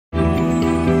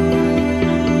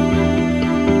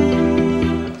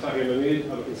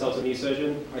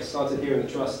started here in the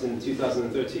Trust in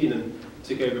 2013 and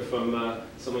took over from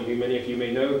someone who many of you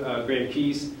may know, Graham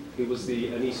Keys, who was the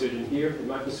knee surgeon here in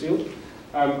Macclesfield.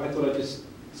 I thought I'd just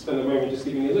spend a moment just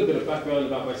giving you a little bit of background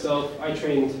about myself. I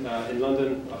trained in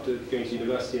London after going to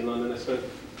university in London. I spent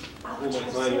all my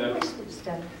time there.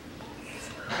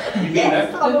 You've been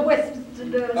there? I'm a Westminster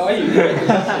nurse. Oh, are you?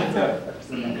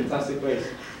 Fantastic place.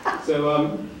 So,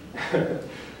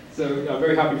 I'm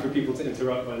very happy for people to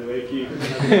interrupt, by the way. If you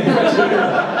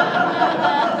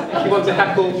want to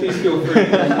heckle, please feel free.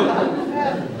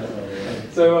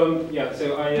 So,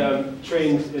 so I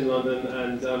trained in London,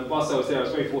 and whilst I was there, I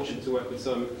was very fortunate to work with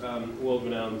some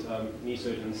world-renowned knee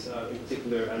surgeons, in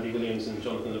particular Andy Williams and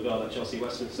Jonathan Lavelle at Chelsea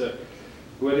Westminster,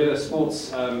 who I did a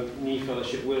sports knee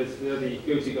fellowship with. They're the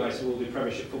go-to guys for all the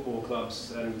Premiership football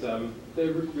clubs, and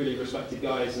they're really respected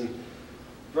guys, and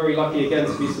very lucky again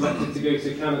to be selected to go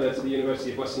to Canada to the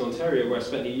University of Western Ontario, where I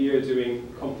spent a year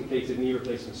doing complicated knee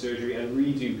replacement surgery and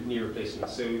redo knee replacement.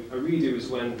 So a redo is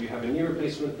when you have a knee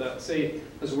replacement that, say,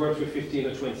 has worked for 15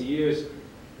 or 20 years,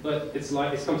 but it's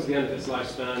come to the end of its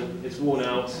lifespan, it's worn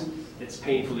out, it's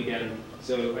painful again,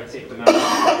 so I take them out.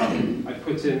 I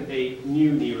put in a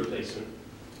new knee replacement,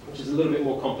 which is a little bit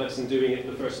more complex than doing it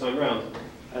the first time round.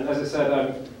 And as I said,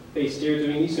 I'm based here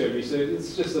doing knee surgery, so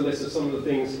it's just a list of some of the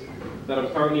things that I'm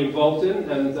currently involved in,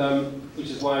 and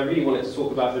which is why I really wanted to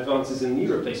talk about advances in knee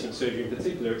replacement surgery in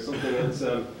particular. It's something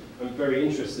that I'm very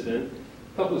interested in.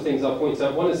 A couple of things I'll point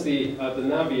out. One is the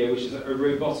Navia, which is a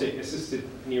robotic assisted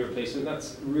knee replacement.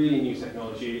 That's really new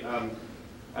technology, and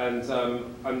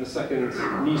I'm the second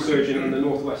knee surgeon in the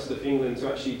northwest of England to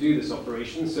actually do this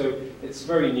operation, so it's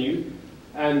very new.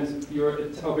 And you're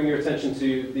helping your attention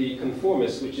to the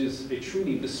Conformis, which is a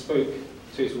truly bespoke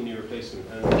total knee replacement,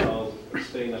 and I'll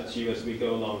explain that to you as we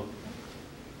go along.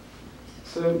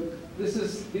 So these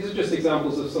are just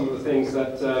examples of some of the things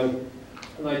that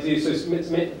I do. So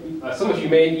some of you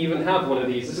may even have one of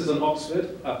these. This is an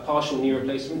Oxford, a partial knee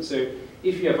replacement. So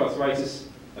if you have arthritis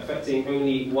affecting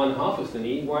only one half of the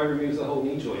knee, why remove the whole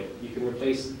knee joint? You can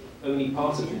replace only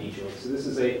part of the knee joint. So this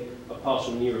is a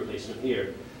partial knee replacement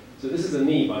here. So this is a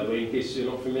knee, by the way, in case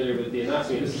you're not familiar with the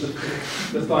anatomy. This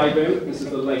is the thigh bone, this is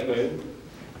the leg bone.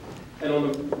 And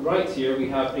on the right here, we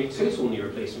have a total knee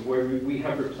replacement, where we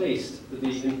have replaced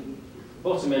the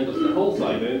bottom end of the whole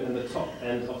thigh bone and the top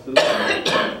end of the leg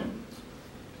bone.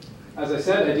 As I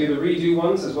said, I do the redo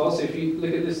ones as well. So if you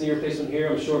look at this knee replacement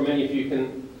here, I'm sure many of you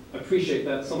can appreciate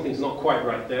that something's not quite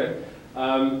right there.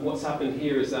 What's happened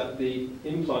here is that the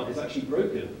implant is actually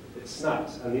broken. It's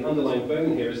snapped, and the underlying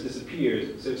bone here has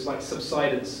disappeared. So it's like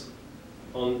subsidence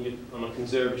on a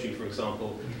conservatory, for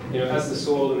example. You know, as the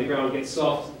soil and the ground gets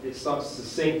soft, it starts to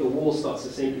sink, the wall starts to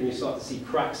sink, and you start to see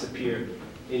cracks appear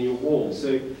in your wall.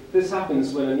 So this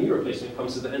happens when a knee replacement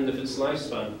comes to the end of its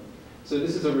lifespan. So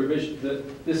this is a revision,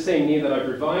 this same knee that I've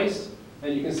revised,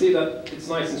 and you can see that it's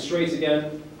nice and straight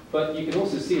again, but you can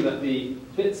also see that the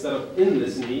bits that are in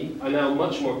this knee are now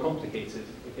much more complicated.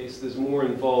 Okay, so there's more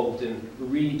involved in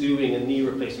redoing a knee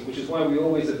replacement, which is why we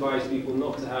always advise people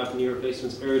not to have knee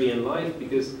replacements early in life,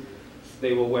 because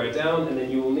they will wear down and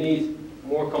then you will need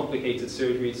more complicated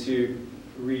surgery to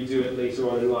redo it later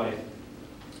on in life.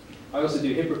 I also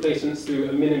do hip replacements through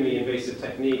a minimally invasive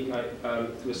technique,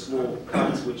 through a small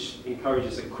cut, which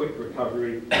encourages a quick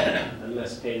recovery and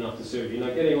less pain after surgery. Now,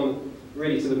 getting on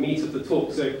really to the meat of the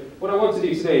talk. So what I want to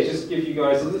do today is just give you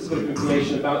guys a little bit of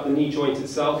information about the knee joint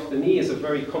itself. The knee is a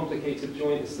very complicated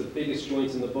joint. It's the biggest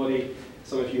joint in the body.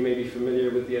 Some of you may be familiar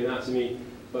with the anatomy,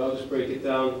 but I'll just break it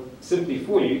down simply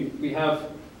for you. We have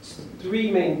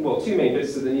two main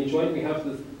bits to the knee joint. We have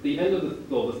the end of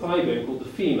the thigh bone called the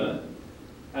femur,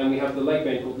 and we have the leg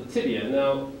bone called the tibia.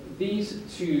 Now, these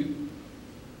two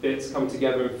bits come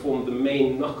together and form the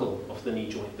main knuckle of the knee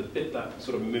joint, the bit that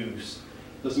sort of moves,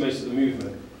 does most of the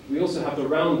movement. We also have the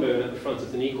round bone at the front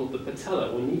of the knee called the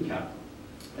patella, or kneecap,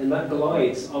 and that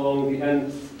glides along the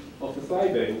end of the thigh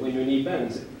bone when your knee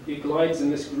bends. It glides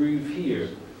in this groove here.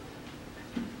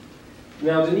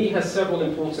 Now, the knee has several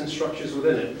important structures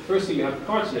within it. Firstly, we have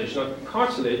cartilage. Now,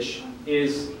 cartilage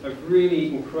is a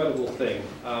really incredible thing.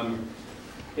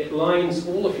 It lines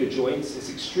all of your joints, it's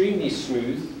extremely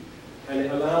smooth, and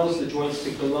it allows the joints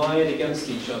to glide against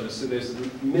each other, so there's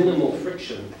minimal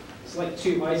friction. It's like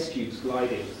two ice cubes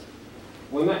gliding.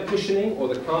 When that cushioning or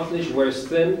the cartilage wears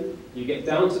thin, you get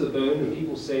down to the bone, and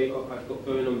people say, oh, I've got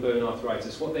bone-on-bone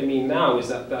arthritis. What they mean now is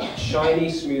that that shiny,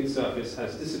 smooth surface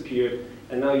has disappeared,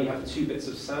 and now you have two bits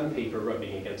of sandpaper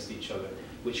rubbing against each other,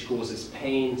 which causes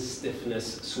pain,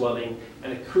 stiffness, swelling,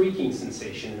 and a creaking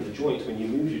sensation in the joint when you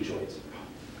move your joint.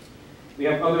 We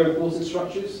have other important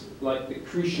structures, like the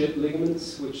cruciate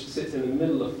ligaments, which sit in the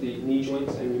middle of the knee joint,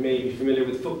 and you may be familiar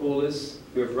with footballers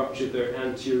who have ruptured their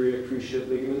anterior cruciate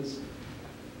ligaments.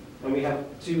 And we have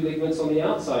two ligaments on the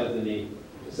outside of the knee.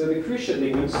 So the cruciate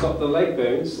ligaments stop the leg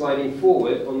bone sliding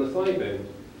forward on the thigh bone,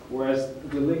 whereas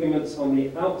the ligaments on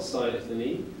the outside of the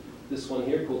knee, this one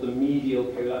here called the medial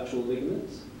collateral ligament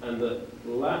and the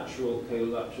lateral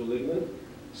collateral ligament,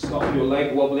 stop your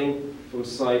leg wobbling from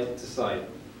side to side.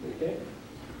 Okay?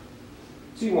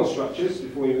 Two more structures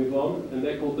before we move on, and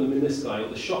they're called the menisci, or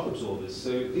the shock absorbers.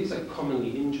 So these are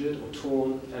commonly injured or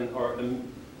torn and are a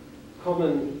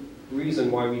common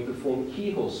reason why we perform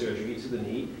keyhole surgery to the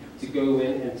knee, to go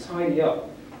in and tidy up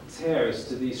tears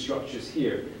to these structures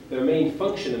here. Their main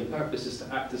function and purpose is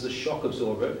to act as a shock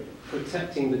absorber,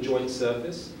 protecting the joint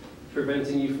surface,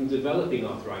 preventing you from developing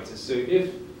arthritis. So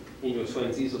if in your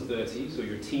 20s or 30s or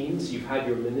your teens you've had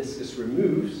your meniscus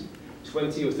removed,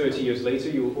 20 or 30 years later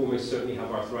you will almost certainly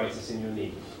have arthritis in your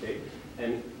knee. Okay?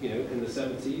 And in the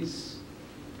 70s,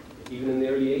 even in the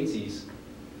early 80s,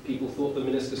 people thought the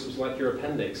meniscus was like your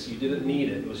appendix. You didn't need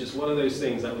it. It was just one of those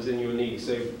things that was in your knee.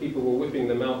 So people were whipping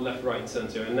them out left, right, and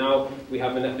center. And now we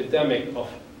have an epidemic of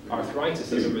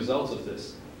arthritis as a result of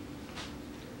this.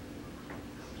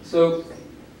 So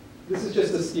this is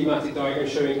just a schematic diagram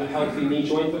showing a healthy knee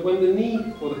joint. But when the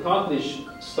knee or the cartilage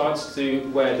starts to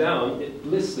wear down, it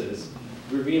blisters,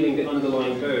 revealing the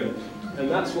underlying bone. And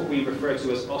that's what we refer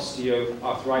to as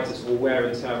osteoarthritis or wear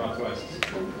and tear arthritis.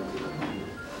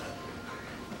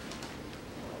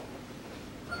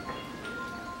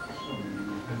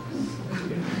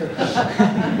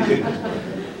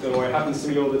 Don't worry, it happens to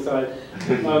me all the time.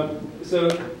 So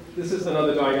this is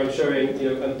another diagram showing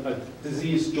a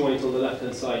diseased joint on the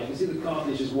left-hand side. You can see the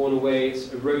cartilage is worn away,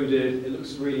 it's eroded, it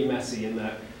looks really messy in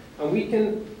there. And we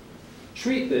can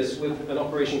treat this with an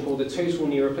operation called a total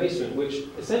knee replacement, which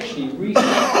essentially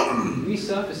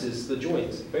resurfaces the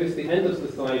joint, both the end of the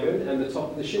thigh bone and the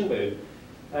top of the shin bone.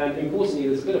 And importantly,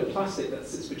 there's a bit of plastic that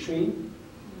sits between,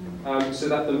 so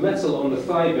that the metal on the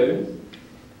thigh bone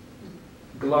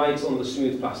glides on the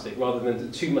smooth plastic rather than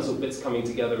the two metal bits coming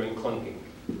together and clunking.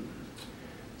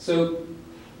 So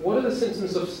what are the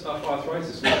symptoms of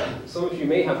arthritis? Well, some of you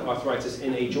may have arthritis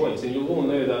in a joint, and you'll all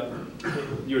know that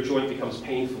your joint becomes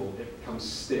painful, it becomes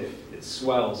stiff, it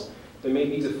swells. There may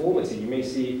be deformity. You may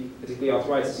see, particularly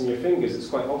arthritis in your fingers, it's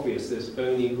quite obvious. There's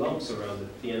bony lumps around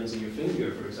the ends of your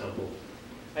finger, for example.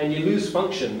 And you lose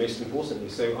function, most importantly.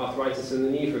 So arthritis in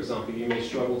the knee, for example, you may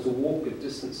struggle to walk at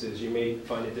distances. You may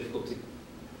find it difficult to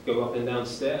go up and down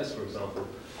stairs, for example.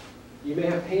 You may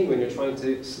have pain when you're trying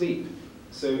to sleep.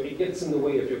 So it gets in the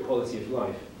way of your quality of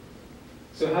life.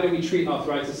 So how do we treat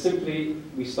arthritis? Simply,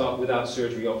 we start without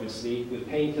surgery, obviously, with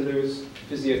painkillers,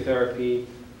 physiotherapy,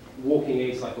 walking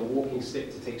aids like a walking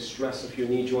stick to take stress off your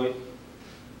knee joint,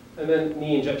 and then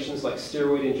knee injections like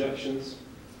steroid injections.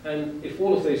 And if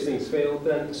all of those things fail,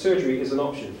 then surgery is an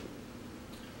option.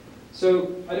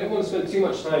 So I don't want to spend too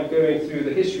much time going through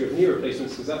the history of knee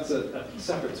replacements because that's a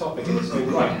separate topic in its own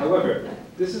right. However,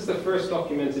 this is the first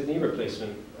documented knee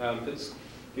replacement.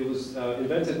 It was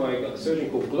invented by a surgeon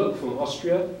called Gluck from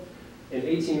Austria in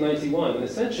 1891. And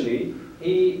essentially,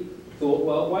 he thought,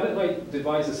 well, why don't I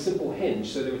devise a simple hinge?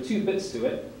 So there were two bits to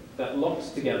it that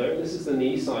locked together. This is the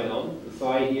knee side on, the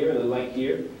thigh here and the leg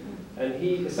here. And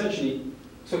he essentially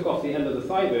took off the end of the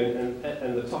thigh bone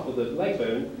and the top of the leg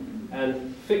bone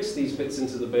and fixed these bits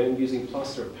into the bone using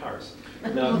plaster of Paris.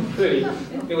 Now, clearly,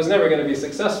 it was never going to be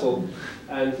successful,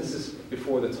 and this is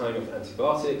before the time of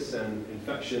antibiotics, and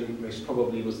infection most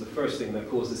probably was the first thing that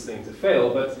caused this thing to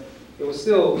fail, but it was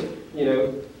still,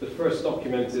 the first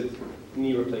documented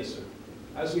knee replacement.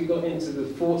 As we got into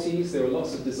the 40s, there were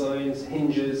lots of designs,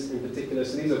 hinges in particular,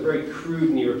 so these are very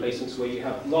crude knee replacements where you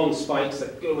have long spikes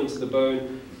that go into the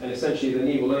bone, and essentially the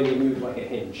knee will only move like a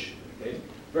hinge. Okay?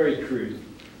 Very crude.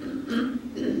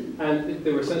 And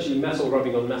they were essentially metal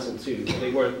rubbing on metal too. They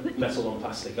weren't metal on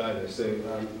plastic either, so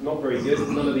not very good.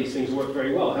 None of these things work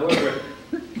very well. However,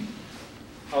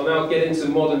 I'll now get into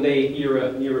modern day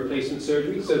era knee replacement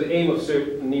surgery. So the aim of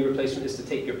knee replacement is to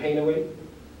take your pain away.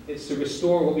 It's to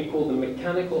restore what we call the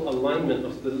mechanical alignment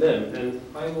of the limb. And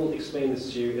I will explain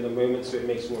this to you in a moment so it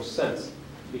makes more sense,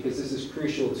 because this is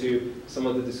crucial to some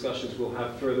of the discussions we'll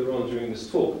have further on during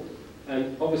this talk.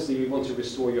 And obviously we want to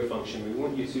restore your function. We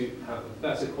want you to have a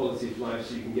better quality of life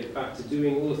so you can get back to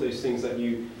doing all of those things that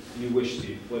you wish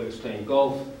to, whether it's playing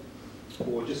golf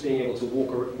or just being able to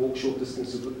walk short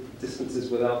distances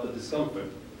without the discomfort.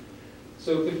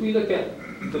 So if we look at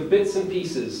the bits and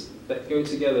pieces that go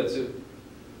together to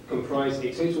comprise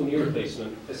a total knee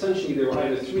replacement, essentially there are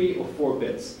either 3 or 4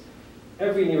 bits.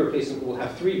 Every knee replacement will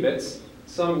have 3 bits.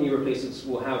 Some knee replacements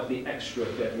will have the extra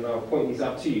bit, and I'll point these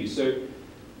out to you. So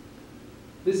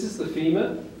this is the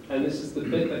femur, and this is the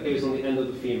bit that goes on the end of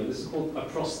the femur. This is called a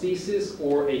prosthesis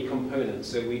or a component.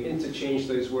 So we interchange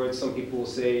those words. Some people will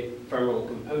say femoral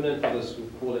component, others will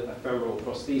call it a femoral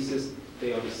prosthesis.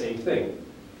 They are the same thing.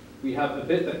 We have a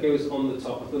bit that goes on the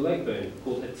top of the leg bone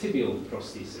called a tibial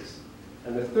prosthesis.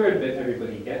 And the third bit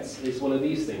everybody gets is one of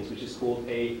these things, which is called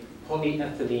a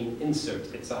polyethylene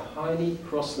insert. It's a highly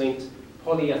cross-linked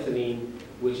polyethylene,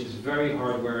 which is very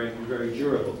hard-wearing and very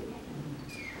durable.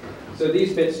 So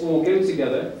these bits all go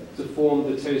together to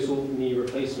form the total knee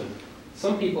replacement.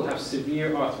 Some people have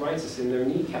severe arthritis in their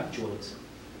kneecap joint,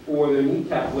 or their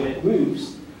kneecap, when it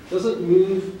moves, doesn't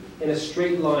move in a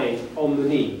straight line on the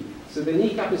knee. So the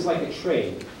kneecap is like a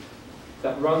train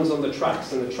that runs on the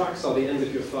tracks, and the tracks are the end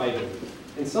of your thigh bone.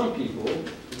 In some people,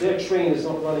 their train is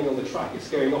not running on the track, it's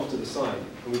going off to the side,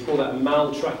 and we call that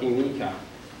maltracking kneecap.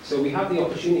 So we have the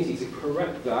opportunity to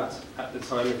correct that at the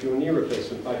time of your knee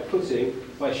replacement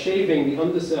by shaving the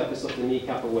undersurface of the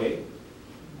kneecap away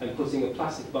and putting a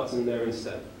plastic button there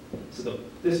instead. So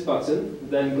this button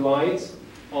then glides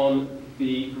on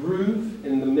the groove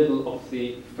in the middle of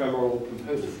the femoral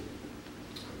component.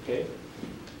 Okay?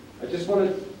 I just want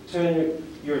to turn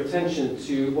your attention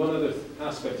to one other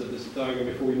aspect of this diagram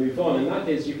before we move on, and that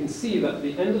is you can see that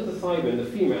the end of the thigh bone, the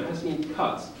femur, has been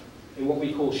cut in what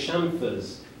we call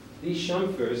chamfers. These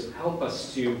chamfers help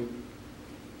us to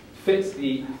fit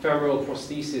the femoral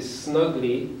prosthesis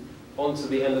snugly onto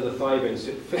the end of the thigh bone, so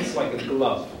it fits like a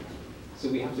glove. So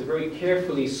we have to very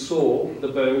carefully saw the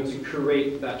bone to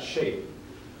create that shape.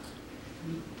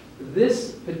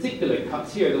 This particular cut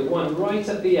here, the one right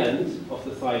at the end of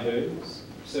the thigh bones,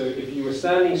 so if you were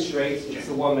standing straight, it's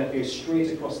the one that goes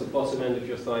straight across the bottom end of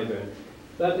your thigh bone.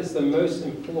 That is the most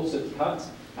important cut,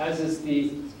 as is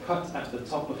the cut at the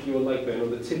top of your leg bone, or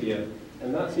the tibia.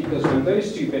 And that's because when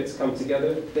those two bits come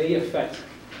together, they affect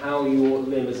how your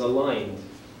limb is aligned.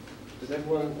 Does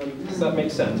everyone, does that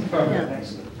make sense? Perfect, yeah.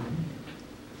 Excellent.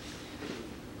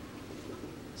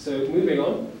 So moving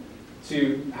on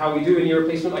to how we do a knee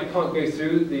replacement. I can't go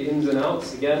through the ins and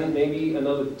outs. Again, maybe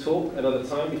another talk, another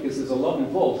time, because there's a lot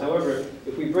involved. However,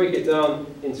 if we break it down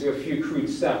into a few crude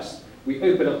steps, we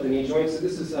open up the knee joint. So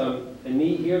this is a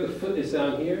knee here, the foot is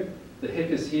down here, the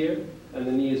hip is here, and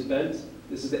the knee is bent.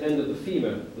 This is the end of the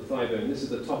femur, the thigh bone. This is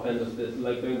the top end of the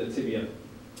leg bone, the tibia.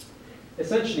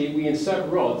 Essentially, we insert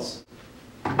rods.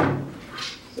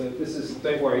 So this is,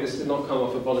 don't worry, this did not come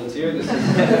off a volunteer. This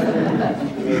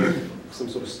is some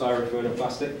sort of styrofoam or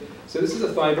plastic. So this is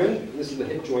the thigh bone, this is the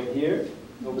hip joint here.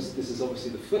 Obviously, this is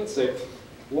obviously the foot. So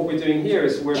what we're doing here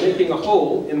is we're making a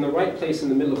hole in the right place in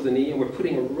the middle of the knee, and we're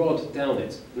putting a rod down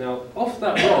it. Now, off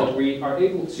that rod, we are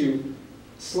able to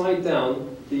slide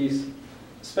down these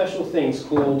special things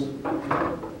called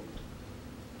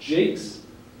jigs,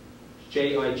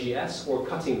 J-I-G-S, or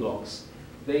cutting blocks.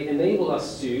 They enable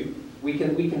us to, we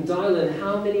can dial in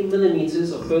how many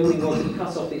millimeters of bone we want to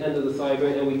cut off the end of the thigh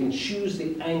bone, and we can choose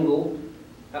the angle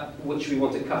at which we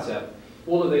want to cut at.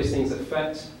 All of those things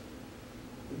affect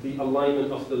the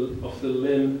alignment of the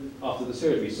limb after the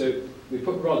surgery. So we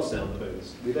put rods down the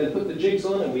bones. We then put the jigs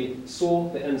on and we saw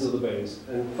the ends of the bones.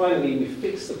 And finally, we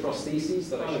fix the prostheses.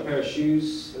 That are a pair of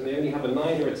shoes, and they only have a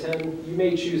 9 or a 10. You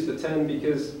may choose the 10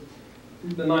 because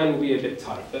the 9 will be a bit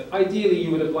tight. But ideally,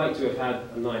 you would have liked to have had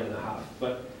a 9.5.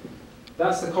 But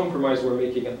that's the compromise we're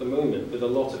making at the moment with a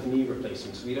lot of knee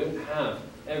replacements. We don't have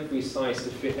every size to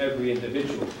fit every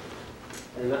individual.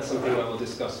 And that's something I will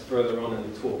discuss further on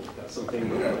in the talk. That's something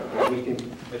that we can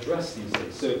address these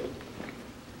days. So,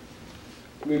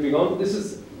 moving on, this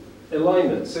is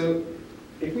alignment. So,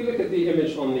 if we look at the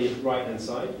image on the right-hand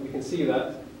side, we can see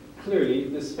that clearly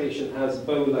this patient has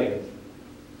bow-legged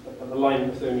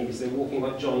alignment of their knees. They're walking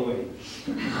like John Wayne.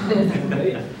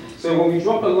 Okay? So when we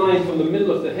drop a line from the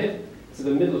middle of the hip to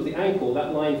the middle of the ankle,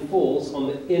 that line falls on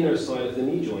the inner side of the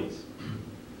knee joint.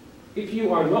 If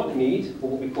you are knock-kneed,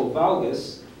 or what we call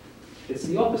valgus, it's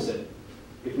the opposite.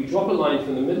 If we drop a line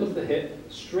from the middle of the hip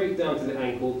straight down to the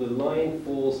ankle, the line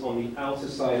falls on the outer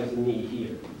side of the knee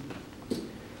here.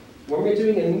 When we're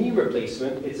doing a knee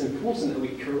replacement, it's important that we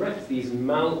correct these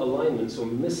malalignments or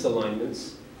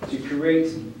misalignments to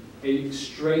create a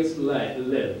straight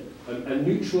limb, a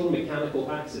neutral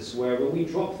mechanical axis, where when we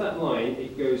drop that line,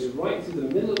 it goes right through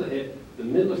the middle of the hip, the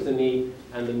middle of the knee,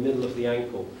 and the middle of the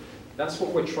ankle. That's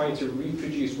what we're trying to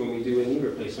reproduce when we do a knee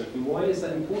replacement. And why is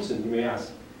that important, you may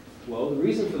ask? Well, the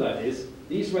reason for that is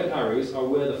these red arrows are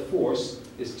where the force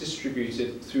is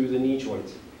distributed through the knee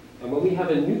joint. And when we have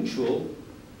a neutral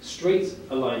straight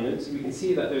alignment, we can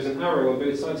see that there's an arrow on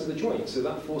both sides of the joint. So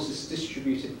that force is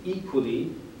distributed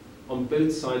equally on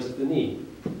both sides of the knee.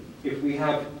 If we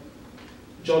have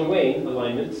John Wayne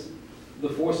alignment, the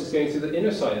force is going through the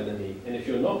inner side of the knee. And if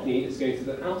you're knock-kneed, it's going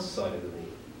through the outer side of the knee.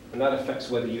 And that affects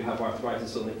whether you have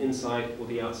arthritis on the inside or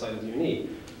the outside of your knee.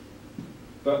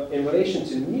 But in relation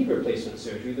to knee replacement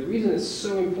surgery, the reason it's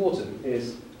so important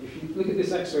is, if you look at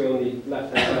this x-ray on the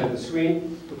left-hand side of the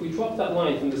screen, if we drop that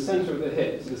line from the center of the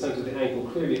hip to the center of the ankle,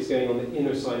 clearly it's going on the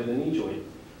inner side of the knee joint.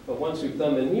 But once we've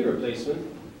done the knee replacement,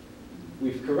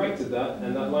 we've corrected that,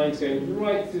 and that line's going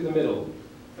right through the middle.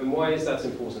 And why is that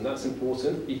important? That's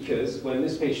important because when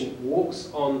this patient walks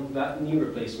on that knee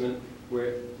replacement,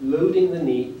 we're loading the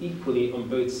knee equally on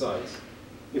both sides.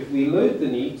 If we load the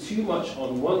knee too much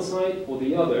on one side or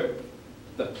the other,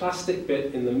 the plastic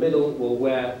bit in the middle will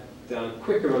wear down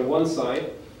quicker on one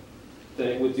side than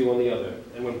it would do on the other.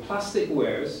 And when plastic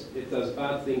wears, it does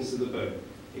bad things to the bone.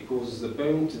 It causes the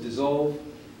bone to dissolve,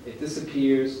 it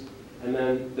disappears, and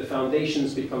then the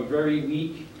foundations become very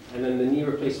weak, and then the knee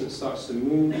replacement starts to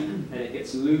move, and it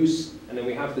gets loose, and then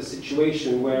we have the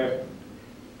situation where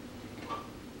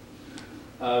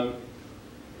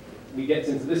we get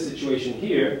into this situation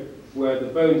here, where the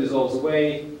bone dissolves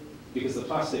away because the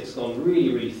plastic's gone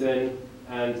really, really thin,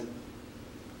 and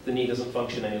the knee doesn't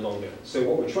function any longer. So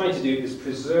what we're trying to do is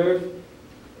preserve,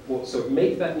 so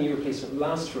make that knee replacement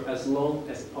last for as long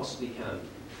as it possibly can.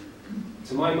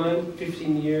 To my mind,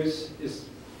 15 years is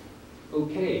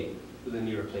okay with a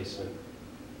knee replacement.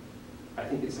 I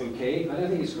think it's okay. I don't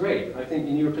think it's great. I think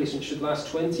the knee replacement should last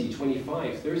 20,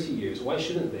 25, 30 years. Why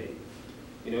shouldn't they?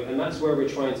 You know, and that's where we're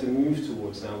trying to move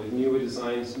towards now with newer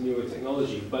designs, newer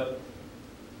technology. But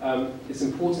it's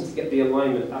important to get the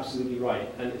alignment absolutely right.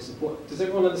 And it's important. Does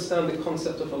everyone understand the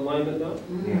concept of alignment now?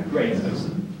 Yeah. Great.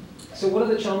 So what are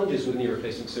the challenges with knee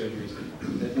replacement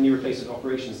surgeries, knee replacement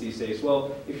operations these days?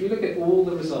 Well, if you look at all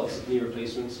the results of knee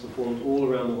replacements performed all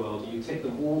around the world, and you take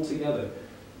them all together,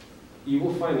 you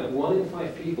will find that 1 in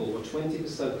 5 people, or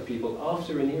 20% of people,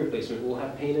 after a knee replacement will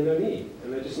have pain in their knee,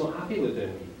 and they're just not happy with their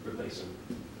knee replacement.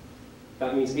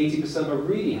 That means 80% are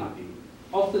really happy.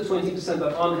 Of the 20%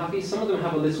 that aren't happy, some of them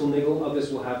have a little niggle,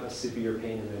 others will have a severe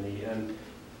pain in their knee. And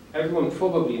everyone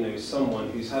probably knows someone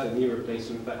who's had a knee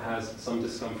replacement that has some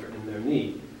discomfort in their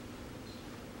knee.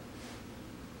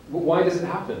 But why does it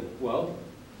happen? Well,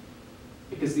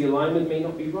 because the alignment may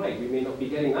not be right. We may not be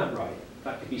getting that right.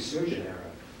 That could be surgeon error.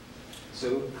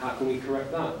 So how can we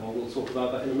correct that? Well, we'll talk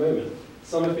about that in a moment.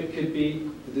 Some of it could be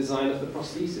the design of the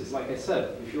prosthesis. Like I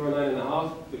said, if you're a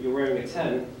 9.5, but you're wearing a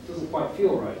 10, it doesn't quite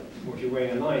feel right. Or if you're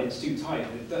wearing a 9, it's too tight,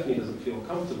 and it definitely doesn't feel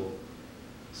comfortable.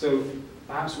 So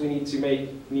perhaps we need to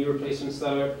make knee replacements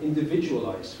that are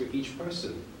individualized for each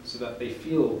person so that they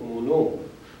feel more normal.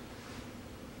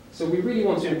 So we really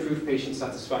want to improve patient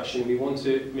satisfaction. We want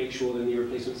to make sure the knee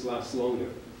replacements last longer.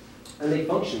 And they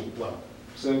function well.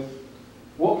 So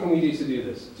what can we do to do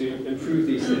this, to improve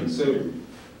these things? So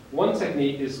one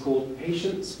technique is called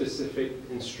patient-specific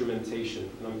instrumentation.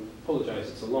 And I apologize,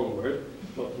 it's a long word.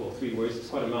 Well, 3 words, it's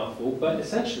quite a mouthful. But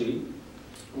essentially,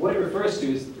 what it refers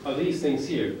to are these things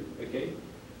here, okay?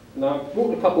 Now, I've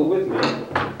brought a couple with me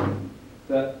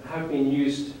that have been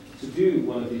used to do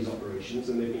one of these operations,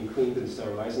 and they've been cleaned and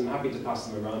sterilized. And I'm happy to pass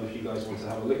them around if you guys want to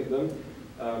have a look at them.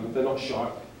 They're not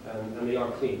sharp, and they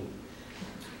are clean.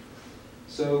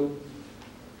 So,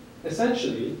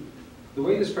 essentially, the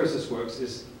way this process works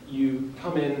is you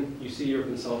come in, you see your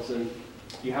consultant,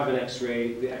 you have an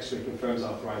x-ray, the x-ray confirms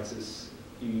arthritis,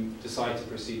 you decide to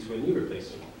proceed to a knee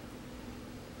replacement.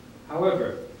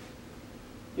 However,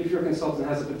 if your consultant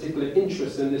has a particular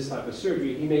interest in this type of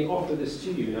surgery, he may offer this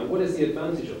to you. Now, what is the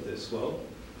advantage of this? Well,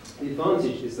 the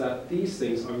advantage is that these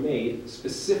things are made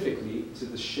specifically to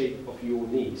the shape of your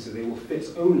knee, so they will fit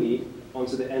only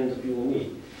onto the end of your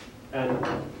knee. And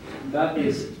that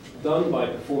is done by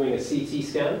performing a CT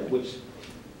scan, which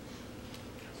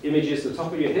images the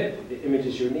top of your hip, it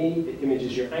images your knee, it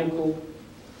images your ankle,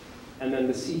 and then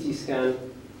the CT scan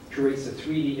creates a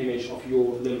 3D image of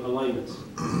your limb alignment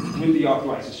with the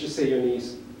arthritis. Just say your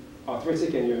knee's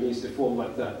arthritic and your knee's deformed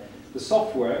like that. The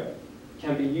software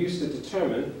can be used to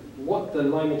determine what the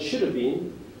alignment should have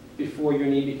been before your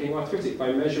knee became arthritic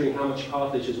by measuring how much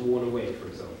cartilage is worn away, for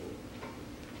example.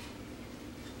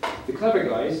 The clever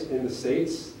guys in the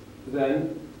States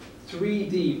then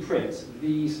 3D print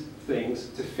these things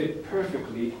to fit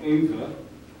perfectly over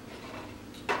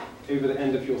the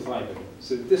end of your thigh bone.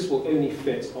 So this will only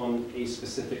fit on a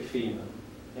specific femur.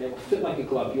 And it will fit like a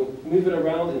glove. You'll move it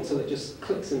around until it just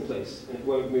clicks in place, and it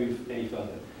won't move any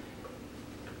further.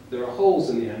 There are holes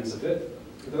in the ends of it,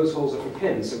 those holes are for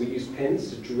pins. So we use pins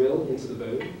to drill into the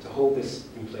bone to hold this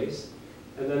in place.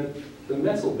 And then the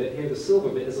metal bit here, the silver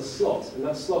bit, is a slot. And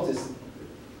that slot is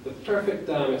the perfect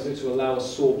diameter to allow a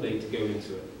saw blade to go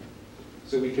into it.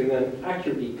 So we can then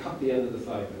accurately cut the end of the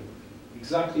thigh bone,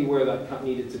 exactly where that cut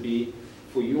needed to be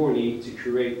for your knee to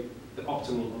create the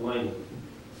optimal alignment.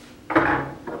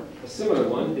 A similar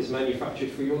one is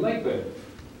manufactured for your leg bone,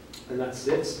 and that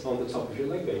sits on the top of your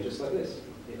leg bone, just like this.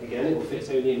 Again, it will fit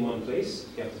only in one place.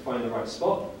 You have to find the right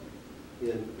spot. You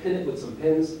then pin it with some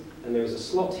pins, and there is a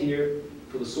slot here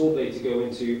for the saw blade to go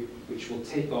into, which will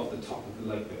take off the top of the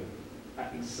leg bone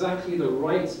at exactly the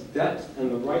right depth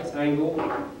and the right angle,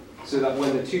 so that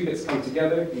when the two bits come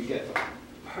together, you get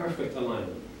perfect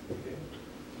alignment. Okay.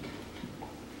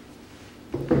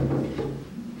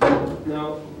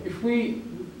 Now, if we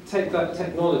take that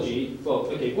technology, well,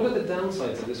 okay, what are the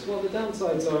downsides of this? Well, the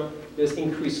downsides are there's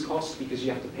increased cost because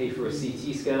you have to pay for a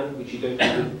CT scan, which you don't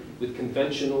do with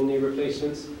conventional knee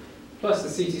replacements. Plus, the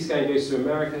CT scan goes to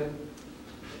America.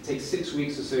 It takes 6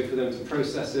 weeks or so for them to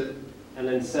process it and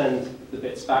then send the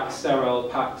bits back, sterile,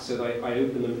 packed, so that I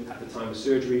open them at the time of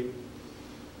surgery.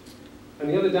 And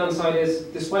the other downside is,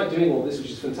 despite doing all this, which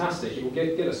is fantastic, it will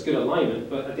get us good alignment,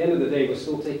 but at the end of the day, we're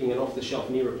still taking an off-the-shelf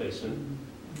knee replacement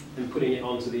and putting it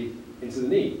into the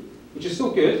knee, which is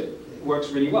still good. It works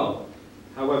really well.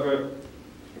 However,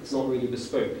 it's not really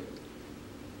bespoke.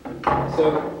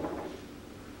 So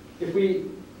if we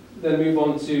then move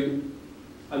on to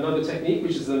another technique,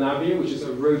 which is the Navia, which is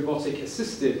a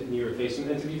robotic-assisted knee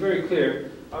replacement. And to be very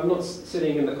clear, I'm not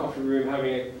sitting in the coffee room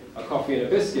having a coffee and a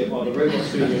biscuit while the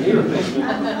robot's doing your knee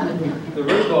replacement. The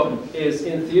robot is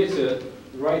in theatre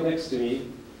right next to me,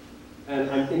 and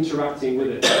I'm interacting with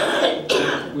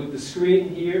it. With the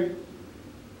screen here.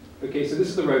 Okay, so this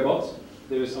is the robot.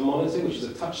 There's a monitor, which is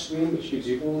a touch screen, which gives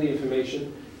you all the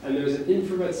information. And there's an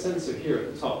infrared sensor here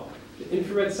at the top. The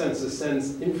infrared sensor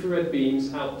sends infrared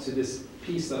beams out to this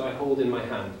piece that I hold in my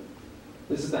hand.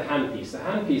 This is the handpiece. The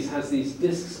handpiece has these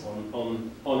discs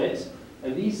on it,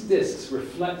 and these discs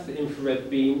reflect the infrared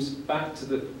beams back to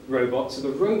the robot. So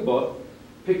the robot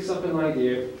picks up an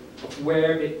idea of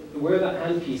where that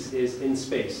handpiece is in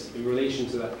space in relation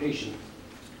to that patient.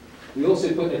 We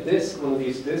also put a disc, one of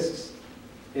these discs,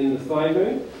 in the thigh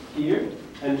bone here,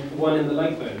 and one in the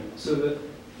leg bone, so that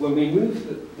when we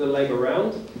move the leg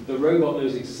around, the robot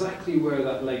knows exactly where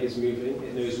that leg is moving.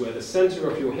 It knows where the center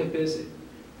of your hip is.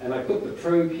 And I put the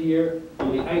probe here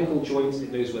on the ankle joint.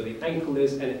 It knows where the ankle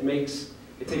is, and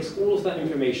it takes all of that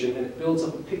information and it builds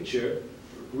up a picture,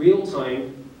 real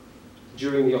time,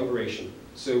 during the operation.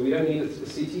 So we don't need a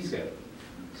CT scan.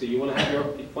 So you want to have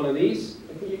one of these,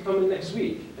 I think you come in next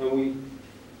week, and we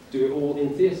do it all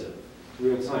in theatre,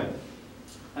 real time.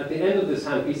 At the end of this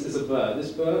handpiece is a burr.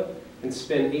 This burr can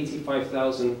spin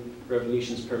 85,000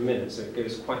 revolutions per minute, so it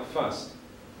goes quite fast.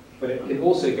 But it can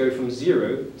also go from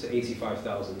 0 to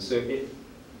 85,000. So it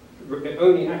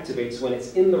only activates when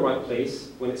it's in the right place,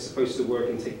 when it's supposed to work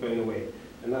and take bone away.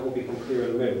 And that will become clear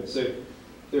in a moment. So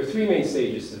there are 3 main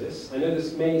stages to this. I know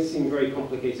this may seem very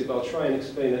complicated, but I'll try and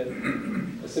explain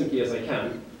it as simply as I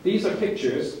can. These are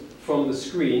pictures from the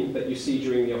screen that you see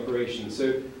during the operation.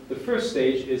 So the first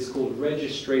stage is called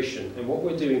registration. And what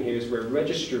we're doing here is we're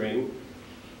registering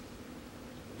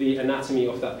the anatomy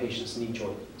of that patient's knee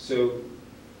joint. So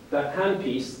that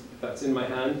handpiece that's in my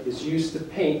hand is used to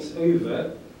paint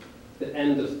over the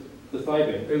end of the thigh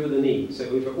bone, over the knee, so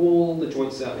over all the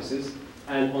joint surfaces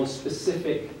and on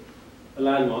specific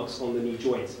landmarks on the knee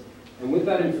joint. And with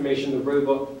that information, the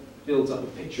robot builds up a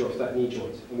picture of that knee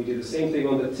joint. And we do the same thing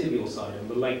on the tibial side, on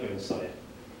the leg bone side.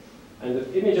 And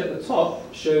the image at the top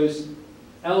shows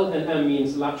L and M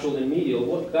means lateral and medial.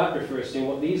 What that refers to, and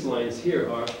what these lines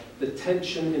here are, the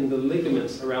tension in the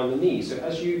ligaments around the knee. So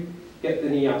as you get the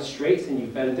knee out straight and you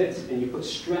bend it and you put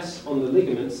stress on the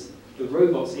ligaments, the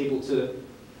robot's able to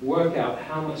work out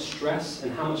how much stress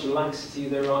and how much laxity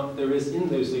there is in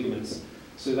those ligaments,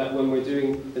 so that when we're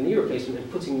doing the knee replacement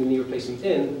and putting the knee replacement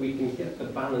in, we can get the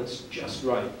balance just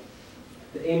right.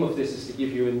 The aim of this is to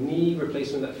give you a knee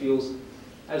replacement that feels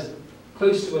as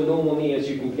close to a normal knee as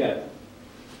you can get.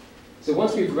 So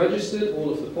once we've registered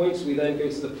all of the points, we then go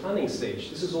to the planning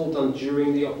stage. This is all done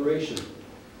during the operation.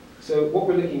 So what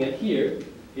we're looking at here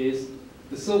is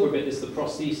the silver bit is the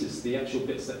prosthesis, the actual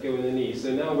bits that go in the knee.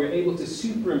 So now we're able to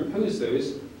superimpose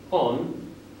those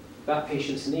on that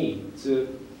patient's knee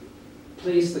to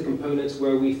place the components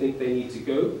where we think they need to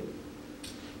go.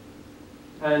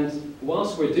 And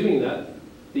whilst we're doing that,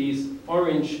 these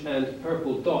orange and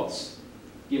purple dots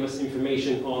give us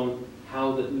information on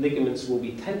how the ligaments will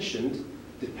be tensioned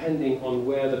depending on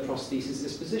where the prosthesis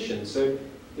is positioned. So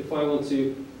if I want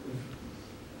to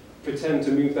pretend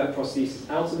to move that prosthesis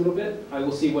out a little bit, I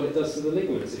will see what it does to the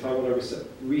ligaments. If I want to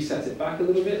reset it back a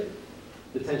little bit,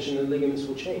 the tension in the ligaments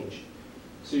will change.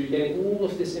 So you're getting all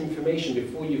of this information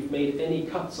before you've made any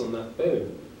cuts on that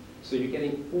bone. So you're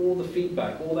getting all the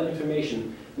feedback, all that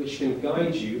information, which can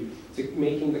guide you to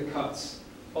making the cuts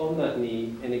on that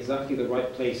knee in exactly the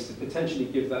right place to potentially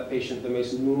give that patient the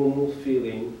most normal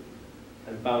feeling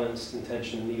and balanced and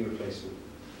tension knee replacement.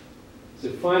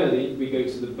 So finally, we go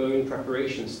to the bone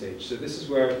preparation stage. So this is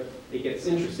where it gets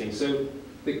interesting. So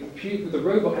the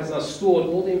robot has now stored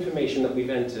all the information that we've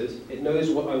entered. It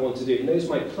knows what I want to do. It knows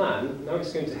my plan. Now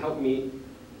it's going to help me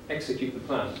execute the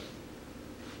plan.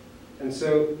 And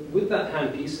so with that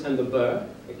handpiece and the burr,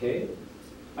 okay,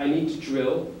 I need to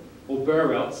drill or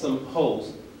burr out some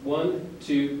holes. 1,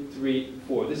 2, 3,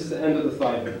 4. This is the end of the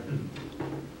thigh bone.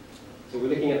 So we're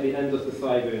looking at the end of the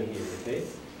thigh bone here, okay?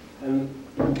 And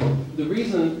the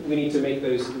reason we need to make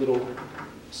those little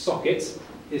sockets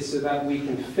is so that we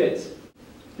can fit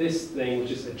this thing,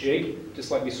 which is a jig, just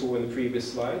like we saw in the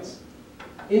previous slides,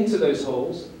 into those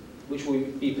holes, which will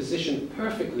be positioned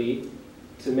perfectly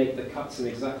to make the cuts in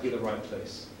exactly the right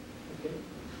place.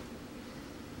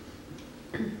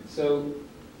 Okay? So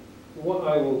what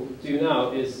I will do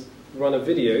now is run a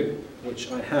video,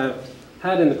 which I have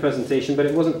had in the presentation, but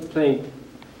it wasn't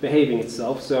behaving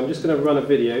itself. So I'm just going to run a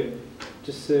video,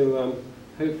 just so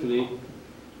hopefully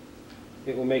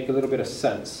it will make a little bit of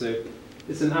sense. So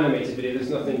it's an animated video,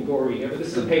 there's nothing gory here, but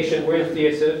this is a patient, we're in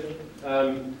theatre,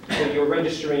 so you're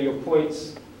registering your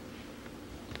points,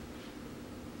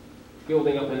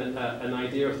 building up an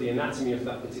idea of the anatomy of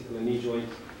that particular knee joint.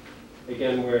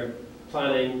 Again, we're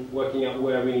planning, working out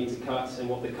where we need to cut and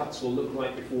what the cuts will look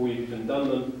like before we've even done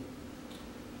them.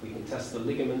 We can test the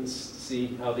ligaments to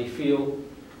see how they feel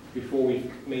before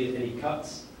we've made any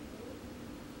cuts.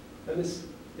 And this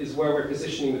is where we're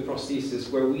positioning the prosthesis,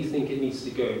 where we think it needs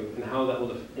to go, and how that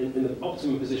will, in the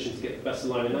optimum position to get the best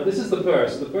alignment. Now this is the burr.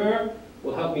 So the burr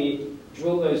will help me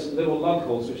drill those little lug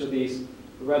holes, which are these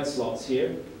red slots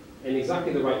here, in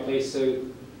exactly the right place so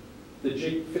the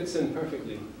jig fits in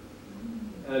perfectly.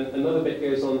 And another bit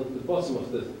goes on the bottom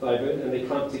of the thigh bone, and they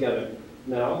clamp together.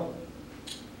 Now,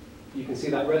 you can see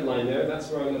that red line there, that's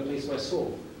where I'm going to place my saw.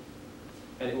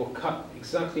 And it will cut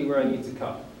exactly where I need to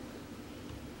cut.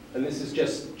 And this is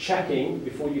just checking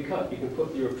before you cut. You can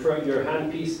put your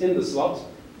handpiece in the slot,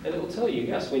 and it will tell you,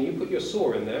 yes, when you put your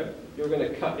saw in there, you're going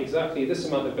to cut exactly this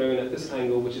amount of bone at this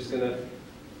angle, which is going to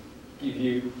give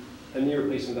you a knee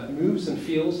replacement that moves and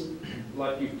feels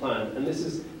like you've planned. And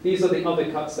these are the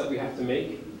other cuts that we have to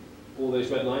make, all those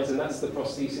red lines, and that's the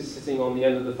prosthesis sitting on the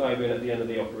end of the thigh bone at the end of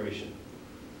the operation.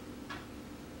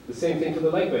 The same thing for the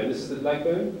leg bone. This is the leg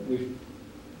bone. We've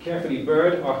carefully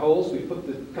burred our holes, we've put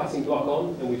the cutting block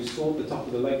on, and we've sawed the top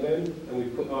of the leg bone, and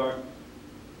we've put our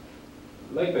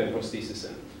leg bone prosthesis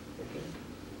in. Okay.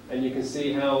 And you can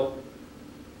see how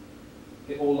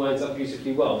it all lines up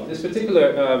beautifully well. This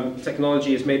particular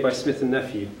technology is made by Smith &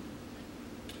 Nephew.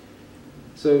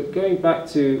 So going back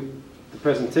to the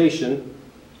presentation,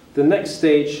 the next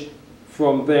stage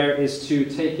from there is to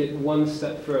take it one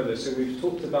step further. So we've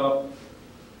talked about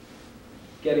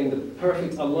getting the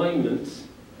perfect alignment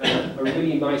and a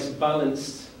really nice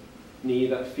balanced knee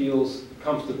that feels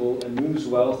comfortable and moves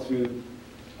well through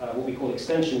what we call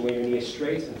extension, where your knee is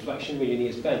straight, and flexion, where your knee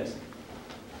is bent.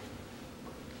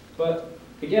 But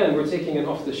again, we're taking an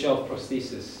off-the-shelf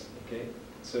prosthesis. Okay?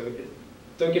 So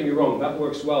don't get me wrong, that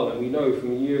works well, and we know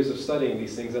from years of studying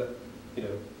these things that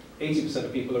 80%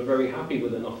 of people are very happy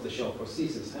with an off-the-shelf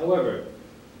prosthesis. However,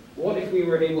 what if we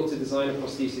were able to design a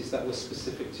prosthesis that was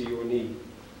specific to your knee?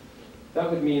 That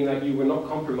would mean that you were not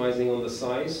compromising on the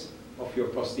size of your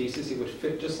prosthesis. It would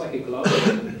fit just like a glove.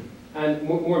 And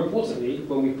more importantly,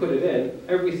 when we put it in,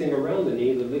 everything around the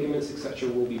knee, the ligaments, etc.,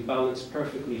 will be balanced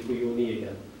perfectly for your knee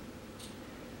again.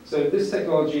 So this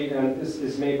technology, and this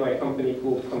is made by a company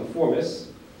called Conformis.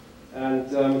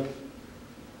 And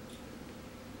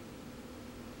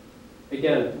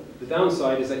again, the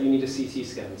downside is that you need a CT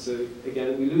scan. So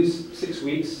again, we lose 6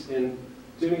 weeks in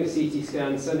doing a CT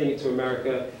scan, sending it to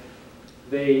America.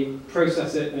 They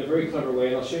process it in a very clever way,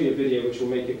 and I'll show you a video which will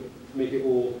make it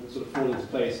all sort of fall into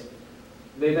place.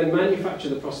 They then manufacture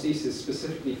the prosthesis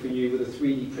specifically for you with a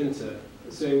 3D printer.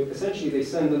 So essentially they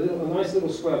send a nice little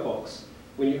square box.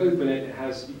 When you open it, it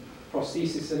has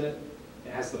prosthesis in it,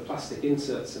 it has the plastic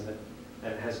inserts in it,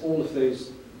 and it has all of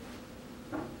those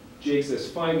jigs. There's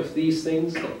 5 of these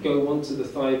things that go onto the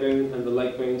thigh bone and the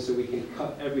leg bone, so we can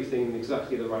cut everything in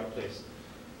exactly the right place.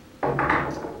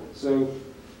 So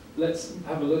let's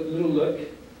have a little look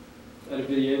at a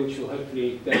video which will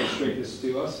hopefully demonstrate this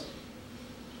to us.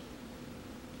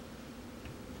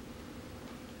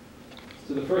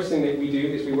 So the first thing that we do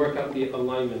is we work out the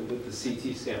alignment with the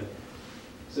CT scan.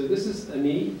 So this is a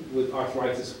knee with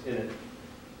arthritis in it.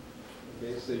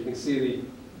 Okay, so you can see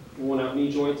the worn out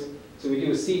knee joint. So we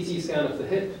do a CT scan of the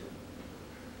hip,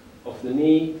 of the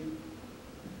knee,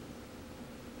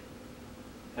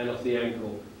 and of the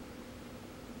ankle.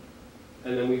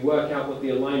 And then we work out what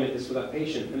the alignment is for that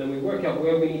patient. And then we work out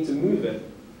where we need to move it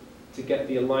to get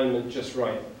the alignment just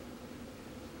right.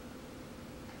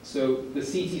 So the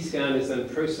CT scan is then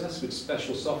processed with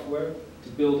special software to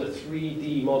build a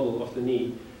 3D model of the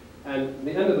knee. And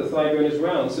the end of the thigh bone is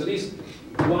round. So these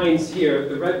lines here,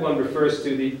 the red one refers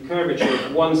to the curvature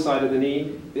of one side of the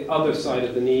knee, the other side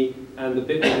of the knee, and the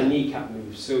bit where the kneecap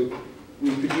moves. So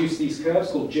we produce these curves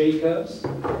called J-curves,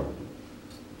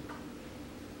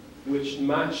 which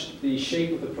match the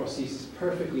shape of the prosthesis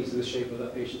perfectly to the shape of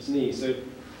that patient's knee. So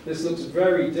this looks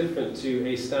very different to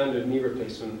a standard knee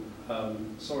replacement.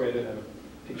 Sorry, I don't have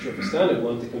a picture of a standard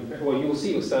one to compare. Well, you will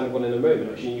see a standard one in a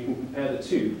moment, actually. You can compare the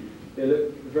two. They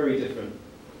look very different.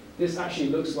 This actually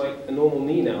looks like a normal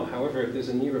knee now. However, there's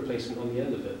a knee replacement on the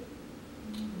end of it.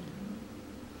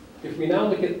 If we now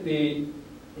look at the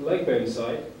leg bone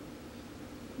side,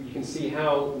 you can see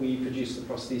how we produce the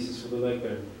prosthesis for the leg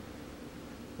bone.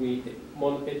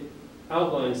 It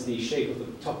outlines the shape of the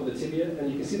top of the tibia, and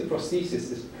you can see the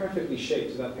prosthesis is perfectly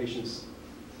shaped to that patient's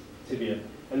tibia.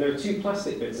 And there are two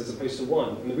plastic bits as opposed to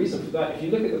one. And the reason for that, if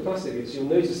you look at the plastic bits, you'll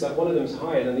notice that one of them is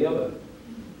higher than the other.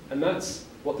 And that's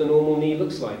what the normal knee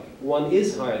looks like. One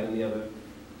is higher than the other.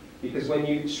 Because when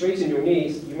you straighten your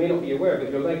knees, you may not be aware,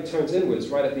 but your leg turns inwards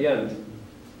right at the end.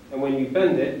 And when you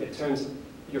bend it,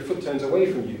 your foot turns away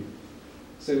from you.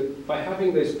 So by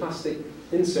having those plastic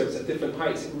inserts at different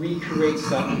heights, it recreates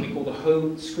that what we call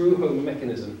the screw-home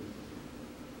mechanism.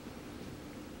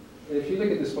 And if you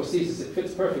look at this prosthesis, it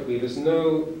fits perfectly. There's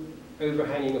no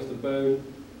overhanging of the bone.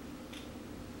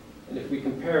 And if we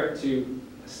compare it to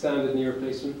a standard knee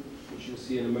replacement, which you'll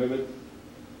see in a moment,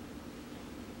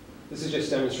 this is just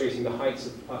demonstrating the heights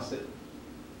of the plastic.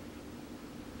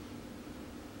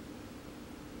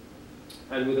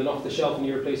 And with an off-the-shelf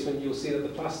knee replacement, you'll see that the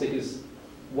plastic is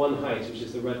one height, which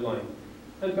is the red line.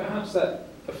 And perhaps that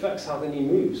affects how the knee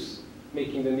moves,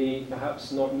 making the knee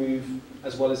perhaps not move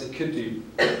as well as it could do.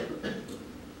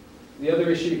 The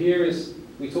other issue here is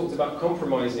we talked about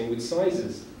compromising with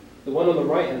sizes. The one on the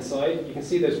right-hand side, you can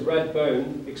see there's red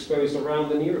bone exposed around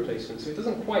the knee replacement. So it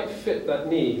doesn't quite fit that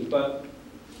knee, but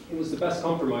it was the best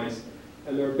compromise.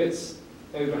 And there are bits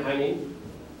overhanging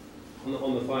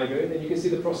on the thigh bone, and you can see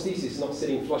the prosthesis not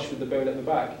sitting flush with the bone at the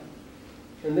back.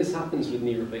 And this happens with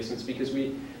knee replacements because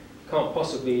we can't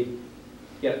possibly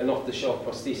get an off-the-shelf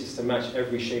prosthesis to match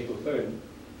every shape of bone.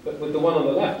 But with the one on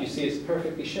the left, you see it's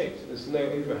perfectly shaped. There's no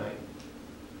overhang.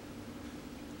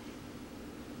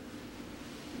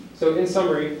 So in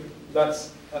summary,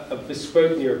 that's a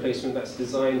bespoke knee replacement that's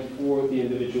designed for the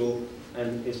individual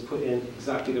and is put in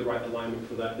exactly the right alignment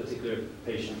for that particular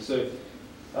patient. So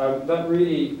that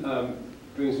really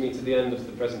brings me to the end of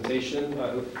the presentation.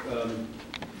 I hope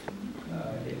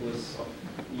it was of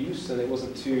use and it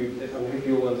wasn't too, I hope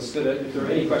you all understood it. If there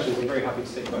are any questions, I'm very happy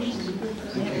to take questions.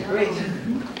 Okay, great.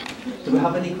 Do we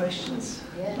have any questions?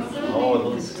 Yes.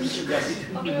 Oh, Yes.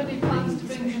 Are there any plans to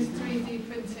bring this 3D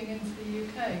printing into the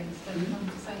UK instead of having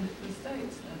to send it to the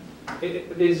States then?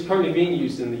 It is currently being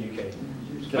used in the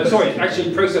UK. Sorry,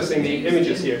 actually processing the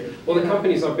images here. Well, the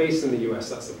companies are based in the US,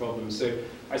 that's the problem. So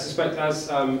I suspect as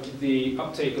the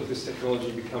uptake of this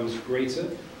technology becomes greater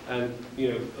and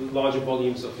larger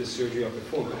volumes of this surgery are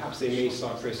performed, perhaps they may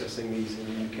start processing these in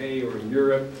the UK or in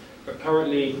Europe. But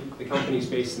currently, the company is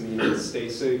based in the United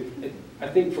States. So I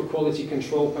think for quality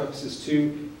control purposes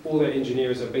too, all their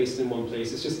engineers are based in one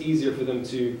place. It's just easier for them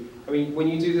to, I mean, when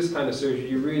you do this kind of surgery,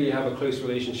 you really have a close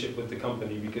relationship with the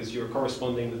company because you're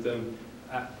corresponding with them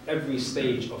at every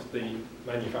stage of the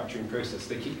manufacturing process.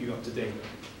 They keep you up to date.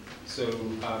 So,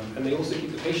 and they also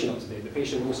keep the patient up to date. The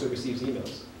patient also receives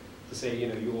emails to say,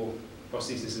 your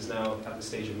prosthesis is now at the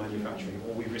stage of manufacturing,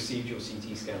 or we've received your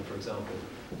CT scan, for example,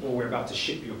 or we're about to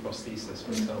ship your prosthesis,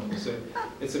 for example. So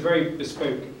it's a very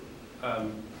bespoke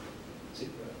kind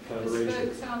of arrangement.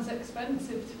 Bespoke sounds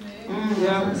expensive to me.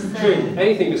 Yeah, true.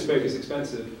 Anything bespoke is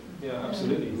expensive. Yeah,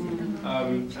 absolutely.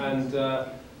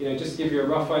 Just to give you a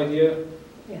rough idea,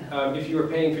 if you were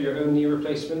paying for your own knee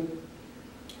replacement,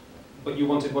 but you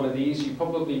wanted one of these, you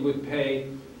probably would pay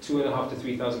 £2,500 to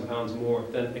 £3,000 more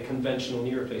than a conventional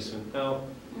knee replacement. Now,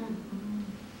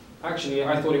 actually,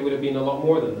 I thought it would have been a lot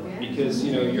more than that because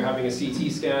you're having a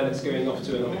CT scan, it's going off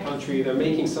to another country, they're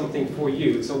making something for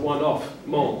you. It's a one-off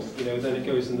mold, then it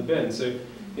goes in the bin. So,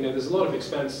 there's a lot of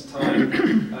expense, time,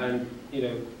 and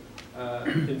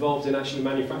involved in actually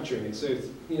manufacturing it. So,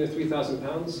 you know,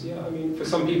 £3,000, yeah, I mean, for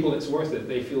some people it's worth it.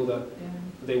 They feel that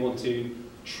they want to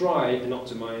try and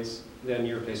optimise their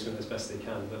knee replacement as best they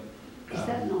can. But is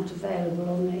that not available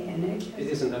on the NHS? It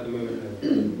isn't at the moment,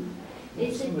 no.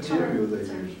 It's the material they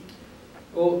use?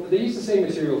 Well, they use the same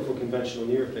material for conventional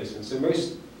knee replacement. So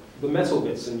the metal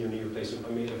bits in your knee replacement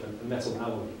are made of a metal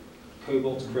alloy,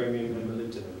 cobalt, chromium, and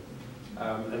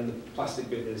molybdenum. And the plastic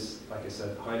bit is, like I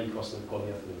said, highly cross-linked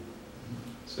polyethylene.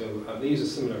 So they use a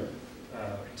similar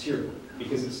material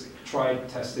because it's tried,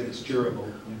 tested, it's durable.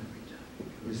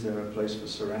 Is there a place for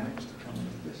ceramics to come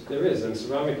into this? There is, and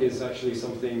ceramic is actually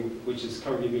something which is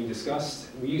currently being discussed.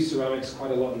 We use ceramics quite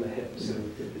a lot in the hip. So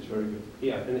it's very good.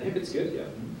 yeah, in the hip it's good, yeah,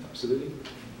 absolutely.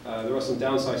 There are some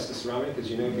downsides to ceramic, as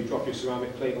you know, if you drop your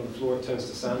ceramic plate on the floor, it turns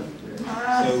to sand. So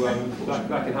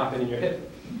that can happen in your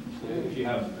hip. You know, if you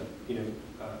have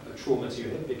a trauma to your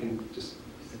hip, it can just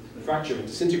fracture and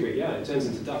disintegrate. Yeah, it turns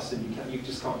into dust, and you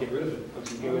just can't get rid of it.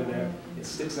 Once you go in there, it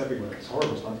sticks everywhere. It's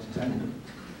horrible. It's like titanium.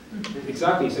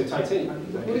 Exactly. So titanium.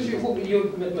 What were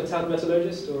you a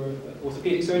metallurgist or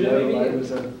orthopaedic surgeon? No, maybe? I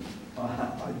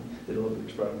did a lot of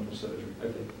experimental surgery.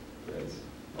 Okay, great.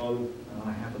 And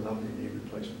I have a lovely knee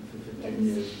replacement for 15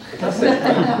 years. Fantastic.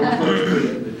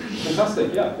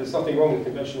 Fantastic. Yeah, there's nothing wrong with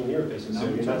conventional knee replacement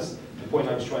surgery. That's the point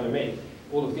I was trying to make.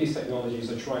 All of these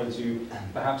technologies are trying to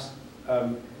perhaps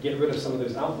get rid of some of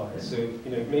those outliers. So,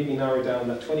 you know, maybe narrow down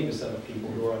that 20% of people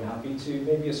who are unhappy to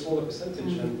maybe a smaller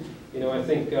percentage. And, you know, I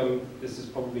think this is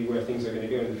probably where things are going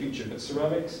to go in the future. But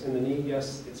ceramics in the knee,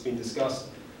 yes, it's been discussed.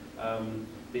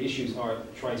 The issues are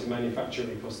trying to manufacture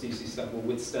a prosthesis that will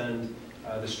withstand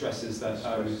the stresses that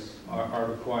are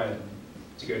required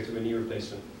to go through a knee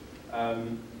replacement.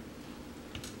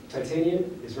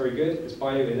 Titanium is very good, it's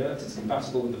bio-inert, it's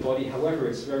compatible with the body, however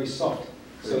it's very soft,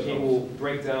 so it will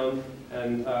break down,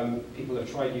 and people have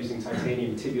tried using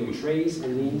titanium tibial trays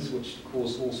in knees, which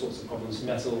cause all sorts of problems,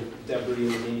 metal debris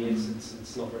in the knee,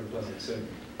 it's not very pleasant. So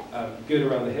good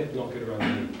around the hip, not good around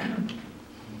the knee.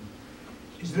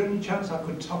 Is there any chance I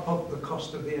could top up the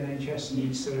cost of the NHS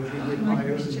knee surgery with my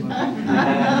own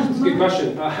money? It's a good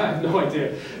question. I have no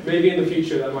idea. Maybe in the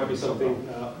future that might be something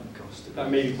that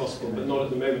may be possible, but not at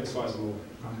the moment as far as I'm aware.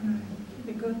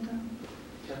 Be good.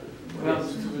 Well,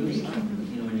 you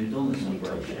know, when you've done this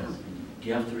operation, do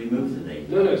you have to remove the knee?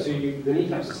 No, so the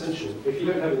kneecap's essential. If you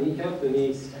don't have a kneecap, the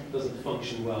knee doesn't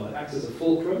function well. It acts as a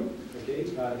fulcrum, okay?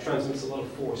 Transmits a lot of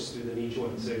force through the knee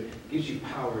joint, so it gives you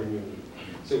power in your knee.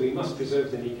 So we must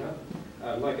preserve the kneecap.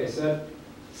 Like I said,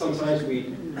 sometimes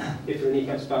if the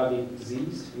kneecap's badly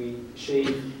diseased, we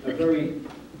shave a very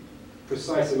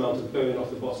precise amount of bone off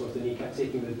the bottom of the kneecap,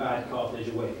 taking the bad cartilage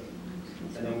away.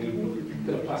 And then we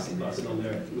put a plastic button on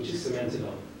there, which is cemented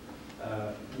on.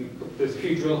 There's a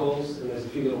few drill holes, and there's a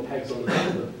few little pegs on the back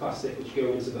of the plastic which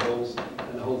go into the holes,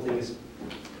 and the whole thing is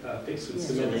fixed with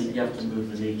cement. So then you have to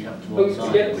move the kneecap to one To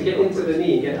side. get into the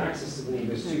knee and get access to the knee,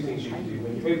 there's two things you can do.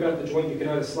 When you open up the joint, you can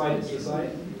either slide it to the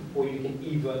side, or you can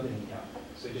evert the kneecap.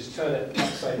 So just turn it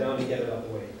upside down and get it out of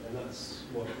the way. And that's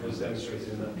what was demonstrated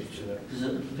in that picture there. Because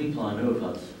the people I know have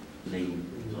had knee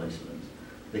replacements,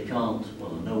 they can't,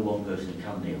 well, I know one person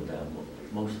can kneel down, but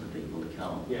most of the people they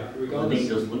can't. Yeah, The regardless. knee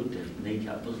does look different, the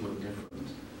kneecap does look different.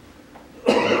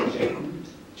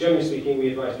 Generally speaking, we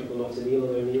advise people not to kneel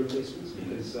on their knee replacements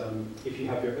because if you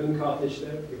have your own cartilage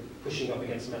there, you're pushing up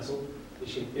against metal,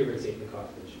 which can irritate the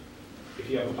cartilage. If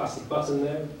you have a plastic button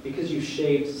there, because you've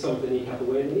shaved some of the kneecap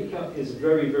away, and the kneecap is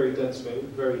very, very dense bone,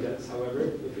 very dense, however,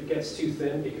 if it gets too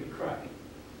thin, it could crack.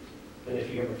 And if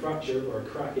you have a fracture or a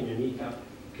crack in your kneecap,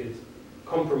 it could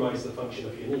compromise the function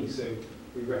of your knee. So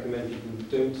we recommend people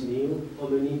don't kneel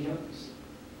on their kneecaps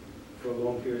for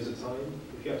long periods of time.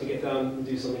 If you have to get down and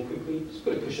do something quickly, just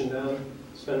put a cushion down,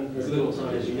 spend as little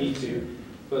time as you need to.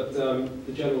 But the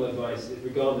general advice,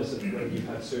 regardless of whether you've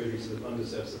had surgery to the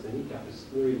undersurface of the kneecap, is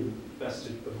really best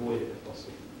to avoid it if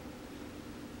possible.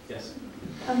 Yes?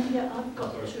 Yeah, I've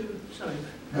got two, sorry.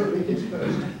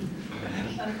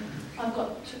 I've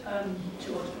got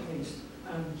two orthopaedics,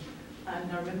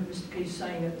 and I remember Mr. Keys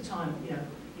saying at the time, you know,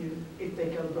 if they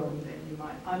go wrong, then you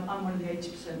might. I'm one of the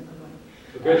 80%, by the way.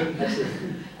 Okay.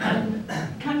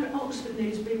 Can Oxford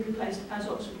knees be replaced as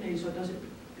Oxford knees, or does it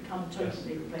become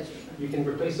totally replacement? You can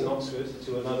replace an Oxford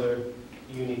to another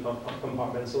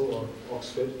uni-compartmental or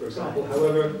Oxford, for example. Right.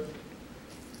 However,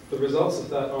 the results of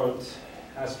that aren't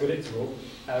as predictable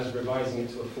as revising it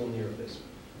to a full knee replacement.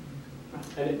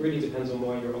 Right. And it really depends on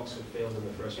why your Oxford failed in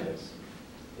the first place.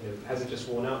 You know, has it just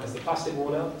worn out? Has the plastic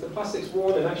worn out? If the plastic's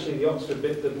worn and actually the Oxford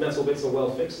bit, the metal bits are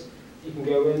well fixed, you can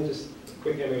go in, just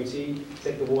quick MOT,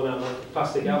 take the worn out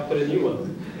plastic out, put a new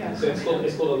one. Yeah. So it's called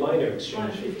a liner Mine's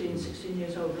exchange. 15, 16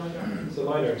 years old, and I don't. It's a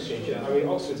liner exchange, yeah. I mean,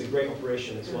 Oxford's a great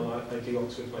operation. It's one I do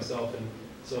Oxford myself, and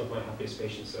some of my happiest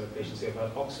patients are patients who have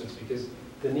had Oxfords, because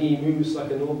the knee moves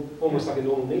like almost like a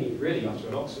normal knee, really, after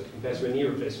an Oxford, compared to a knee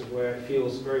replacement where it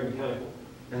feels very mechanical.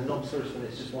 And an Oxford when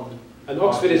it's just one. An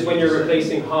Oxford is when you're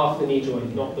replacing half the knee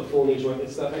joint, not the full knee joint.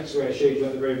 It's that X-ray I showed you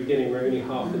at the very beginning where only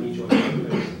half the knee joint is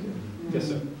replaced. Yes,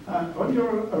 sir. On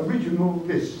your original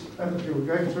list, as you were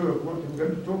going through what you were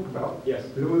going to talk about, Yes.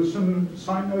 there was some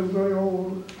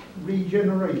synovial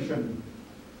regeneration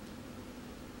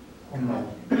on that.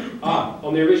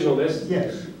 On the original list?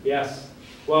 Yes. Yes.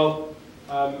 Well,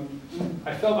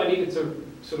 I felt I needed to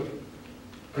sort of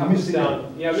cut You this missed it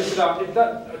down. Yeah, I missed it out. To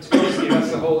be honest with you,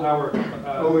 that's a whole hour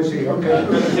Oh, is he? Okay.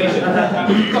 presentation.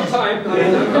 I've got time.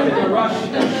 I'm not in a rush.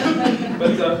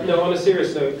 But no, on a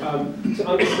serious note, to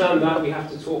understand that, we have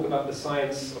to talk about the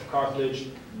science of cartilage,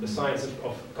 the science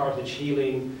of cartilage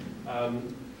healing,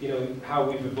 you know, how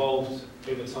we've evolved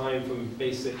over time from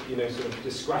basic, you know, sort of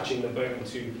just scratching the bone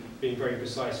to being very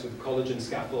precise with collagen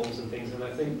scaffolds and things. And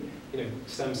I think, you know,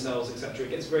 stem cells, etc. It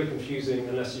gets very confusing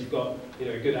unless you've got, you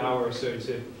know, a good hour or so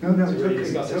to really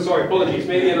discuss it. Sorry, apologies.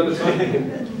 Maybe another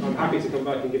time. I'm happy to come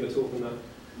back and give a talk on that.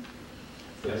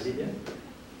 Yes. Yeah.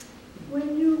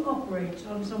 When you operate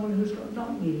on someone who's got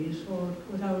knock knees, or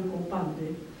what I would call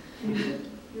banded,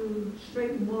 you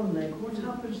straighten one leg, what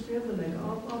happens to the other leg?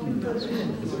 Are we good?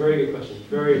 It's a very good question.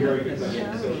 Very, very good question.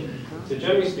 So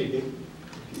generally speaking,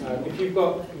 if you've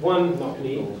got one knock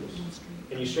knee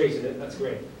and you straighten it, that's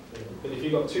great. But if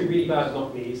you've got two really bad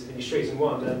knock knees and you straighten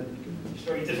one, then it's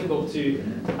very difficult to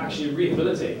actually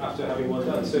rehabilitate after having one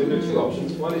done. So there are two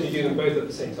options. One is you do them both at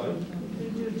the same time.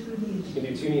 You can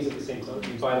do two knees at the same time,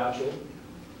 you bilateral.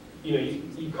 You know,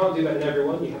 you can't do that in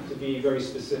everyone. You have to be very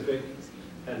specific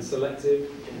and selective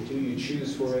in who you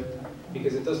choose for it,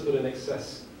 because it does put an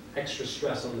extra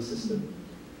stress on the system,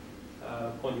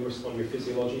 on your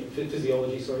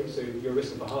physiology. Sorry. So your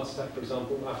risk of a heart attack, for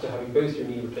example, after having both your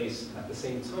knee replaced at the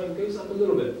same time, goes up a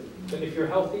little bit. But if you're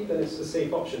healthy, then it's a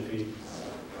safe option for you.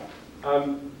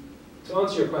 To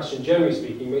answer your question, generally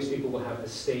speaking, most people will have a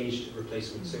staged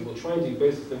replacement. So we'll try and do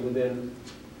both of them within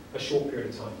a short period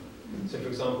of time. So for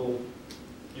example,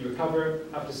 you recover,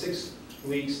 after 6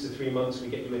 weeks to 3 months, we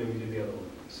get you in and we do the other one.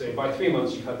 So by 3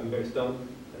 months, you've had them both done,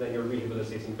 and then you're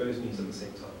rehabilitating both knees at the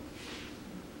same time.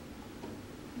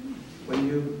 When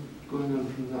you're going on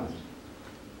from that,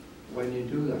 when you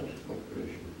do that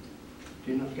operation,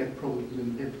 do you not get problems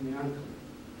in the hip and the ankle?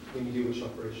 When you do which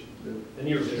operation? The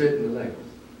knee replacement. straighten the leg.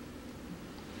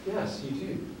 Yes, you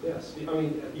do. Yes. I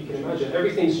mean, you can imagine,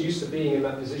 everything's used to being in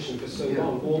that position for so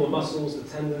long. All the muscles, the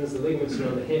tendons, the ligaments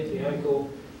around the hip, the ankle,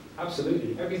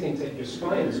 absolutely. Everything, your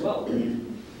spine as well.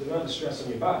 The amount of stress on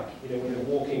your back, you know, when you're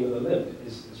walking with a limp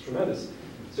is tremendous.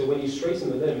 So when you straighten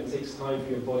the limb, it takes time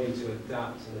for your body to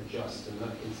adapt and adjust, and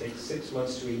that can take 6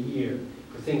 months to a year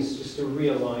for things just to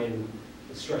realign and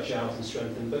stretch out and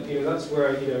strengthen. But you know, that's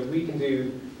where, you know, we can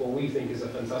do what we think is a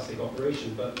fantastic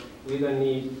operation, but we then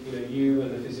need, you know, you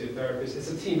and the physiotherapist.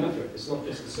 It's a team effort. It's not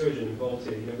just the surgeon involved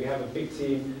here. You know, we have a big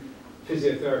team: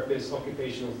 physiotherapists,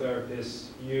 occupational therapists,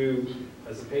 you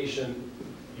as a patient,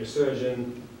 your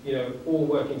surgeon, you know, all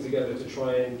working together to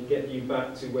try and get you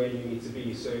back to where you need to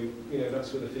be. So, you know,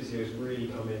 that's where the physios really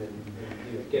come in and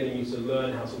you know, getting you to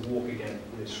learn how to walk again,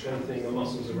 you know, strengthening the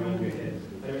muscles around your head.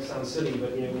 I know it sounds silly,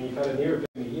 but you know, when you've had a knee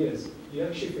for many years, you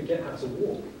actually forget how to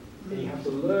walk, and you have to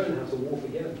learn how to walk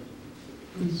again.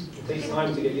 It takes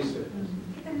time to get used to it.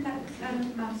 Given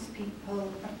that most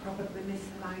people are probably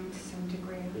misaligned to some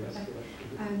degree, Yes,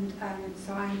 yeah. and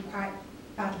so I'm quite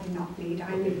badly knock-kneed.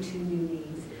 I need 2 new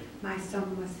knees. My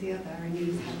son was the other, and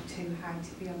he's had too high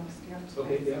to be an osteoarthritis.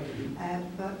 Okay, yeah.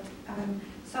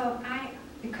 So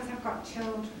because I've got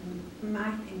children,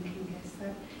 my thinking is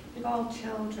that if all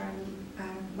children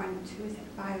went to, is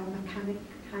it biomechanic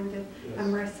kind of, Yes.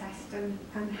 and were assessed and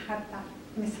had that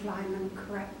misalignment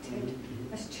corrected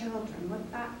as children,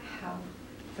 would that help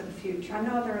for the future? I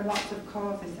know there are lots of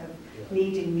causes of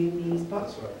needing new knees, but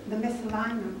That's right. the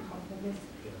misalignment problem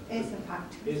is a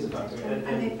factor. It is a factor.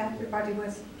 And if everybody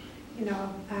was, you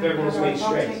know, if everyone's made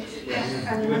straight, yes,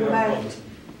 and you wouldn't have a moved,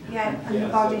 problem. and the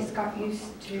body's got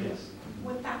used to, Yes.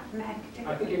 would that make a difference?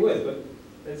 I think it would, but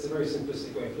it's a very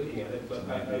simplistic way of looking at it, but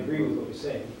I agree with what you're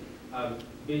saying.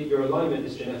 Your alignment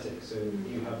is genetic, so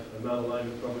you have a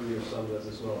malalignment, probably your son does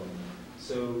as well.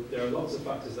 So there are lots of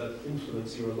factors that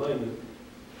influence your alignment.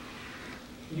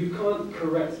 You can't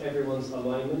correct everyone's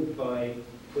alignment by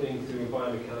putting through a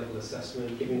biomechanical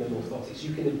assessment, giving them orthotics.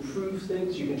 You can improve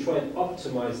things, you can try and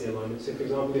optimize the alignment. So for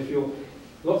example, if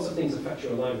lots of things affect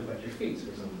your alignment, like your feet, for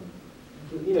example.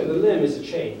 You know, the limb is a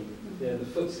chain. Yeah, the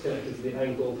foot's connected to the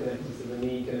ankle, connected to the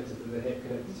knee, connected to the hip,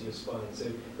 connected to your spine.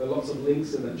 So there are lots of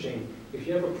links in that chain. If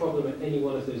you have a problem at any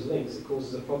one of those links, it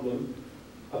causes a problem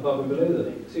above and below the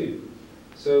link too.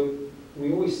 So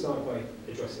we always start by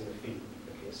addressing the feet.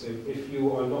 Okay, so if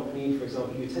you are knock-kneed, for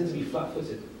example, you tend to be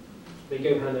flat-footed. They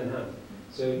go hand in hand.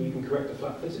 So you can correct the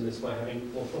flat-footedness by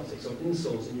having orthotics or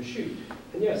insoles in your shoe.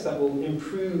 And yes, that will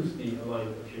improve the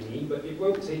alignment of your knee, but it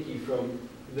won't take you from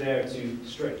there to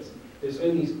straight. There's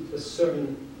only a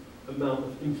certain amount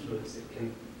of influence it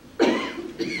can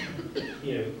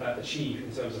achieve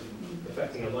in terms of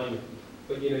affecting alignment.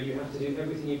 But you have to do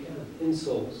everything you can.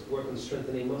 Insoles, work on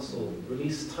strengthening muscle,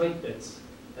 release tight bits,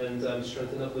 and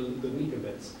strengthen up the weaker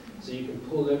bits. So you can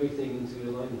pull everything into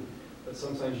alignment. But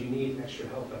sometimes you need extra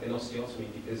help, like an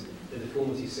osteotomy, because the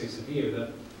deformity is so severe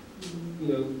that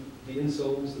the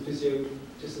insoles, the physio,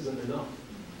 just isn't enough.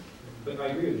 But I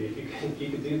agree with you. If you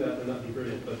could do that, then that'd be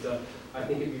brilliant. But I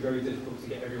think it'd be very difficult to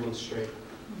get everyone straight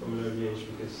from an early age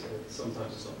because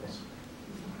sometimes it's not possible.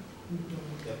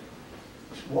 Yeah.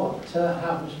 What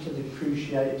happens to the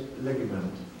cruciate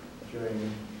ligament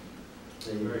during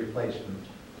the replacement?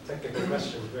 Technical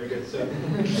question, very good. So,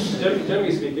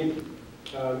 generally speaking,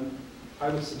 I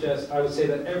would say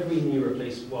that every knee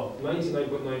replacement, well,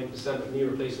 99.9% of knee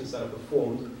replacements that are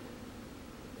performed,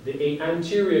 the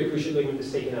anterior cruciate ligament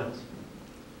is taken out.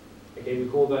 Okay, we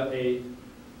call that a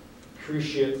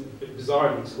cruciate,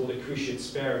 bizarrely it's called a cruciate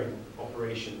sparing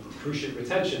operation, cruciate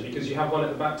retention, because you have one at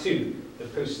the back too, the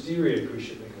posterior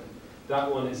cruciate ligament.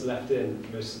 That one is left in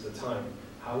most of the time.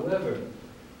 However,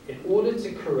 in order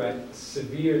to correct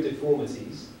severe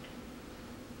deformities,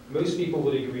 most people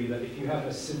would agree that if you have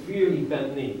a severely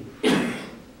bent knee,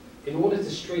 in order to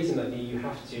straighten that knee, you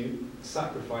have to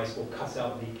sacrifice or cut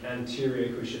out the anterior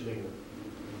cruciate ligament.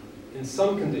 In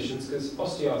some conditions, because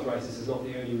osteoarthritis is not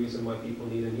the only reason why people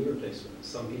need a knee replacement.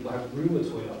 Some people have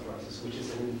rheumatoid arthritis, which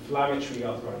is an inflammatory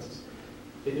arthritis.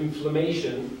 The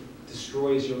inflammation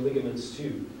destroys your ligaments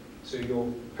too. So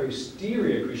your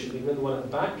posterior cruciate ligament, the one at the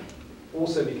back,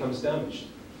 also becomes damaged.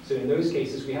 So in those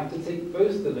cases, we have to take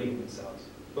both the ligaments out,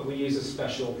 but we use a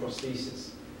special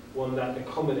prosthesis, one that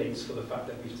accommodates for the fact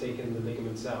that we've taken the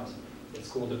ligaments out. It's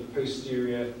called a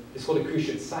cruciate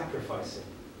sacrificing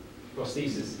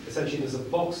prosthesis. Essentially, there's a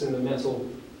box in the metal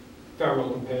femoral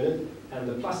component, and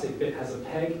the plastic bit has a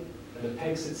peg, and the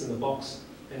peg sits in the box,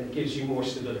 and it gives you more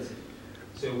stability.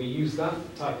 So we use that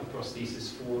type of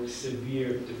prosthesis for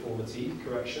severe deformity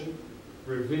correction,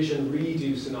 revision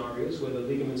redo scenarios where the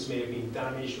ligaments may have been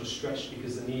damaged or stretched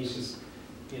because the knees just,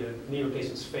 knee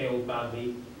replacements failed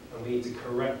badly, and we need to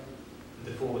correct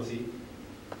the deformity.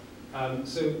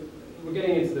 So we're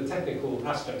getting into the technical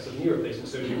aspects of knee replacement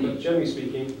surgery, but generally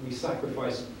speaking, we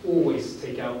always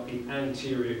take out the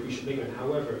anterior cruciate ligament.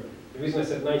 However, the reason I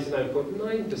said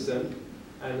 99.9%,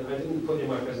 and I didn't put in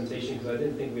my presentation because I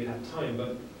didn't think we'd have time,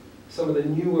 but some of the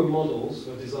newer models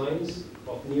or designs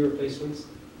of knee replacements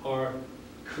are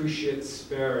cruciate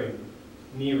sparing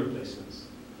knee replacements,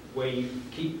 where you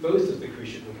keep both of the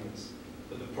cruciate ligaments,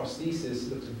 but the prosthesis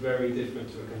looks very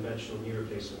different to a conventional knee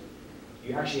replacement.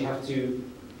 You actually have to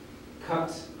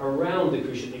cut around the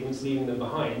cruciate ligaments, leaving them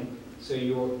behind, so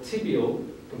your tibial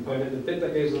component, the bit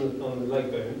that goes on the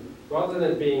leg bone, rather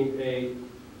than being a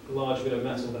large bit of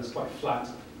metal that's quite flat,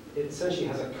 it essentially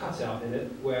has a cutout in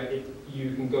it where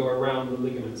you can go around the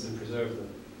ligaments and preserve them.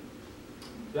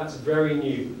 That's very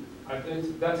new.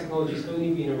 That technology has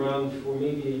only been around for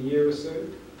maybe a year or so,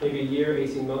 maybe a year,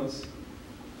 18 months.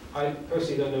 I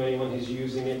personally don't know anyone who's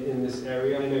using it in this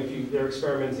area. I know they're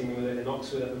experimenting with it in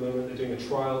Oxford at the moment. They're doing a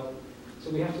trial. So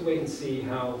we have to wait and see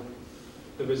how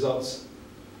the results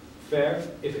fare,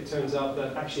 if it turns out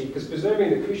that actually, because preserving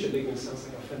the cruciate ligaments sounds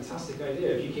like a fantastic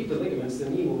idea. If you keep the ligaments, the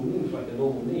knee will move like a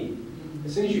normal knee.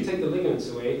 As soon as you take the ligaments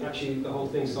away, actually the whole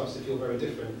thing starts to feel very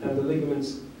different. And the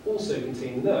ligaments also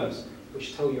contain nerves,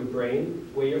 which tell your brain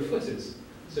where your foot is.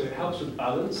 So it helps with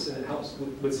balance, and it helps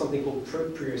with something called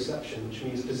proprioception, which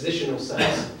means positional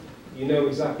sense. You know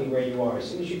exactly where you are. As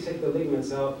soon as you take the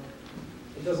ligaments out,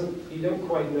 you don't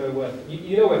quite know where,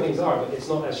 you know where things are, but it's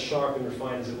not as sharp and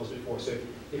refined as it was before. So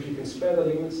if you can spare the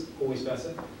ligaments, always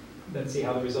better. Let's see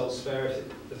how the results fare.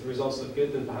 If the results look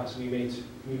good, then perhaps we may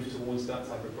move towards that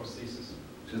type of prosthesis.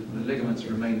 So the ligaments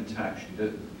remain attached.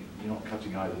 You're not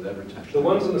cutting either, they're attached. The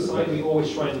ones on the side we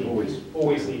always try and leave.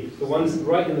 Always leave. The ones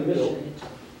right in the middle.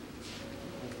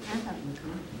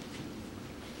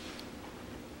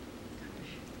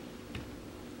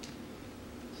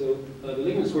 So the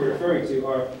ligaments we're referring to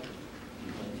are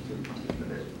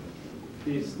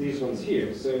these ones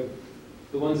here. So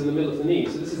the ones in the middle of the knee.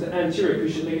 So this is the anterior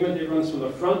cruciate ligament. It runs from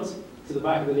the front to the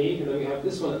back of the knee, and then we have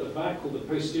this one at the back called the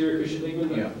posterior cruciate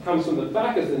ligament that comes from the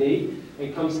back of the knee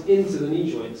and comes into the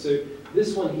knee joint. So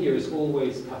this one here is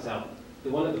always cut out. The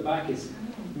one at the back is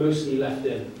mostly left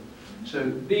in.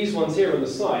 So these ones here on the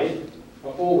side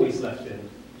are always left in.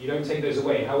 You don't take those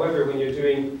away. However, when you're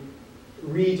doing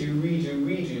redo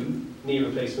knee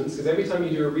replacements, because every time you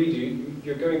do a redo,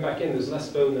 you're going back in, there's less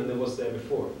bone than there was there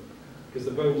before, because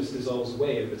the bone just dissolves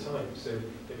away over time, so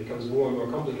it becomes more and more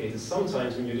complicated.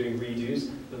 Sometimes when you're doing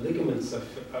redos, the ligaments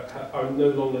are no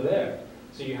longer there,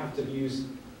 so you have to use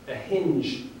a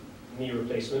hinge knee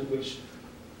replacement, which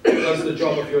does the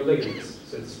job of your ligaments,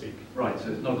 so to speak. Right,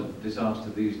 so it's not a disaster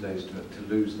these days to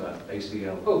lose that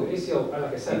ACL. Oh, the ACL,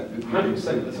 like I said,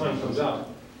 100% of the time comes out,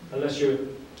 unless you're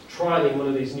trialing one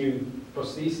of these new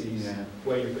prostheses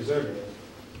where you're preserving it.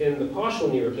 In the partial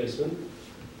knee replacement,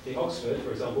 the Oxford,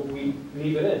 for example, we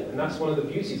leave it in, and that's one of the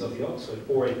beauties of the Oxford,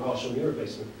 or a partial knee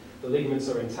replacement. The ligaments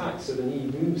are intact, so the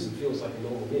knee moves and feels like a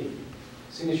normal knee.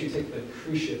 As soon as you take the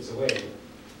cruciates away, it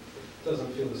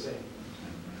doesn't feel the same.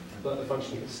 But the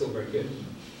functioning is still very good.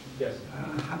 Yes?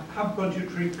 Have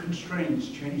budgetary constraints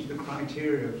changed the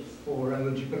criteria for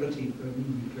eligibility for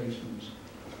knee replacements?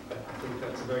 I think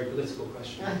that's a very political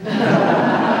question. I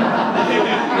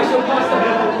shall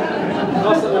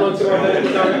pass that one on to our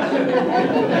director.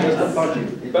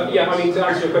 But yeah, I mean, to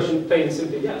answer your question plain and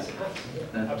simply, yes, it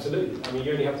has. Absolutely. I mean,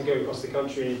 you only have to go across the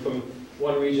country from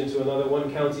one region to another,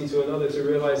 one county to another, to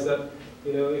realize that,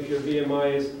 you know, if your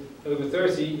BMI is over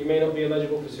 30, you may not be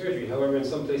eligible for surgery. However, in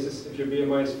some places, if your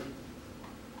BMI is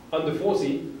under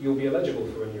 40, you'll be eligible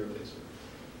for a knee replacement.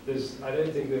 I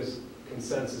don't think there's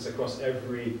consensus across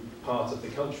every part of the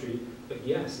country, but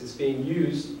yes, it's being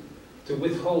used to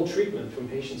withhold treatment from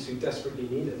patients who desperately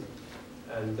need it.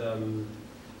 And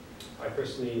I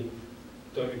personally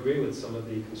don't agree with some of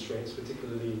the constraints,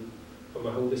 particularly from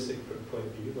a holistic point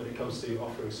of view when it comes to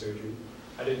offering surgery.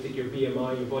 I don't think your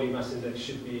BMI, your body mass index,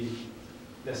 should be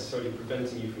necessarily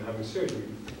preventing you from having surgery.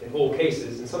 In all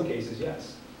cases, in some cases,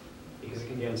 yes, because it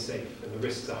can be unsafe and the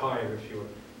risks are higher if you're,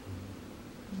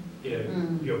 you know,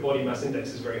 your body mass index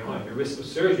is very high. The risk of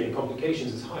surgery and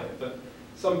complications is higher. But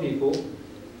some people,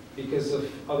 because of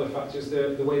other factors,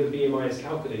 the way the BMI is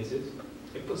calculated,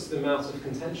 it puts them out of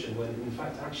contention when, in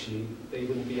fact, actually, they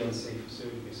wouldn't be unsafe for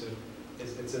surgery. So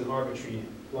it's an arbitrary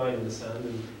line in the sand,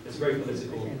 and it's a very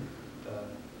political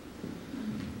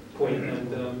point.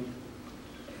 And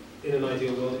in an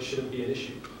ideal world, it shouldn't be an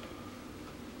issue.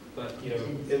 But you know,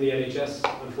 in the NHS,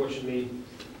 unfortunately,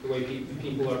 the way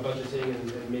people are budgeting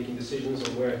and making decisions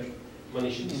on where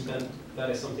money should be spent, that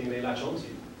is something they latch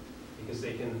onto, because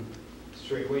they can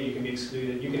straight away you can be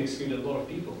excluded. You can exclude a lot of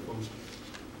people from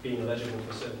being eligible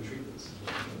for certain treatments.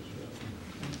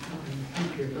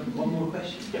 Thank you. One more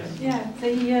question? Yes. Yeah,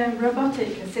 the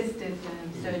robotic assisted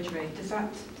surgery, does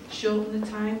that shorten the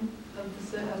time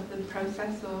of the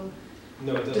process, or?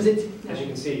 No, it doesn't. Does it? No. As you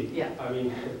can see, yeah. I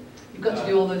mean, you've got to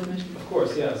do all those measurements. Of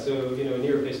course, yeah. So you know, a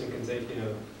knee replacement can take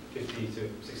 50 to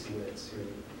 60 minutes,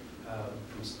 really,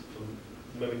 from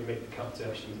the moment you make the cut to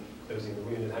actually closing the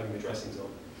wound and having the dressings on.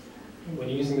 When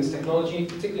you're using this technology,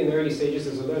 particularly in the early stages,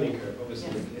 there's a learning curve.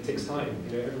 Obviously, it takes time.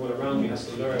 You know, everyone around you has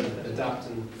to learn and adapt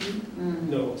and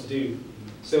know what to do.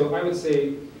 So I would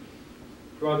say,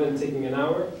 rather than taking an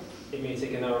hour, it may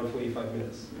take an hour and 45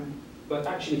 minutes. But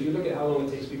actually, if you look at how long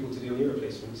it takes people to do knee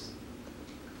replacements,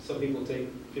 some people take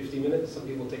 50 minutes, some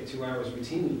people take 2 hours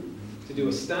routinely to do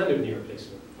a standard knee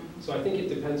replacement. So I think it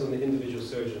depends on the individual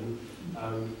surgeon.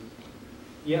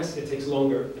 Yes, it takes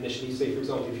longer initially. Say, for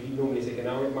example, if you normally take an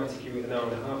hour, it might take you an hour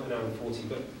and a half, an hour and 40.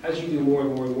 But as you do more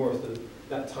and more and more of them,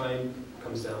 that time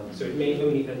comes down. So it may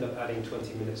only end up adding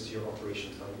 20 minutes to your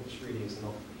operation time, which really is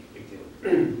not a big deal.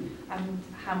 And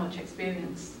how much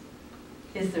experience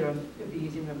is there of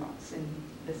using robots in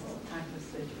this type of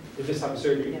surgery? With this type of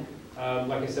surgery? Yeah.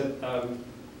 Like I said,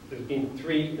 there's been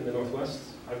 3 in the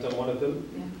Northwest. I've done one of them.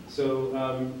 Yeah. So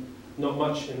not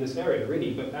much in this area,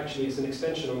 really, but actually it's an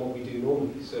extension on what we do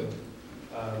normally. So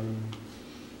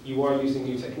you are using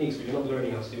new techniques, but you're not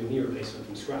learning how to do a knee replacement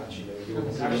from scratch. You know,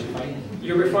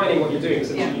 you're refining what you're doing.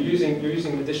 So you're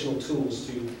using additional tools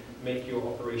to make your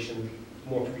operation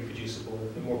more reproducible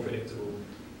and more predictable.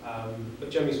 But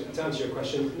generally, to answer your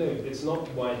question, no, it's not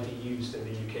widely used in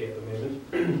the UK at the moment.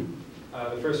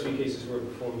 The first 3 cases were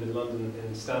performed in London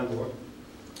in Stanmore,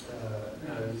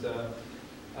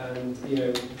 and you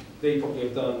know, they probably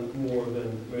have done more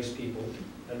than most people.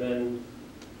 And then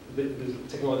the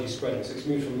technology is spreading, so it's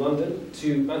moved from London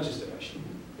to Manchester. Actually,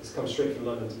 it's come straight from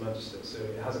London to Manchester, so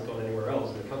it hasn't gone anywhere else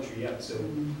in the country yet. So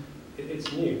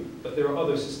it's new, but there are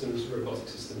other systems, robotic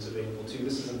systems available too.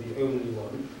 This isn't the only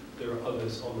one. There are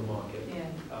others on the market.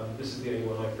 Yeah. This is the only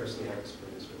one I personally have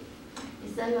experience with.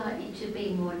 Is there likely to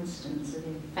be more instances of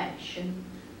infection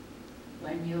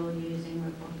when you're using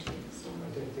robotics? Or? I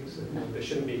don't think so. No, there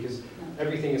shouldn't be, because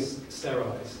everything is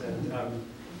sterilized, and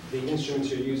the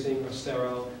instruments you're using are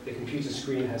sterile. The computer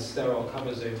screen has sterile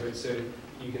covers over it, so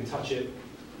you can touch it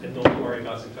and not worry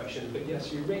about infection. But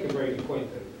yes, you make a very good point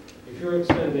though. If you're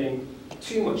spending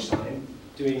too much time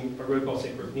doing a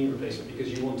robotic knee replacement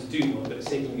because you want to do one, but it's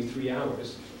taking you 3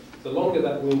 hours, the longer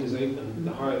that wound is open,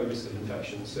 the higher the risk of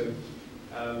infection. So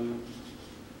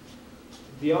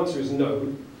the answer is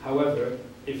no. However,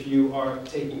 if you are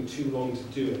taking too long to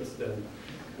do it, then,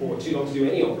 or too long to do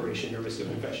any operation, your risk of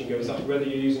infection goes up, whether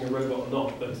you're using a robot or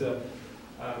not. But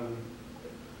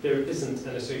there isn't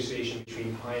an association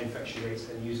between high infection rates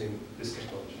and using this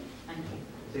technology. Thank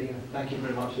you. Thank you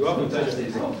very much. You're welcome.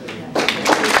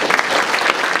 Pleasure.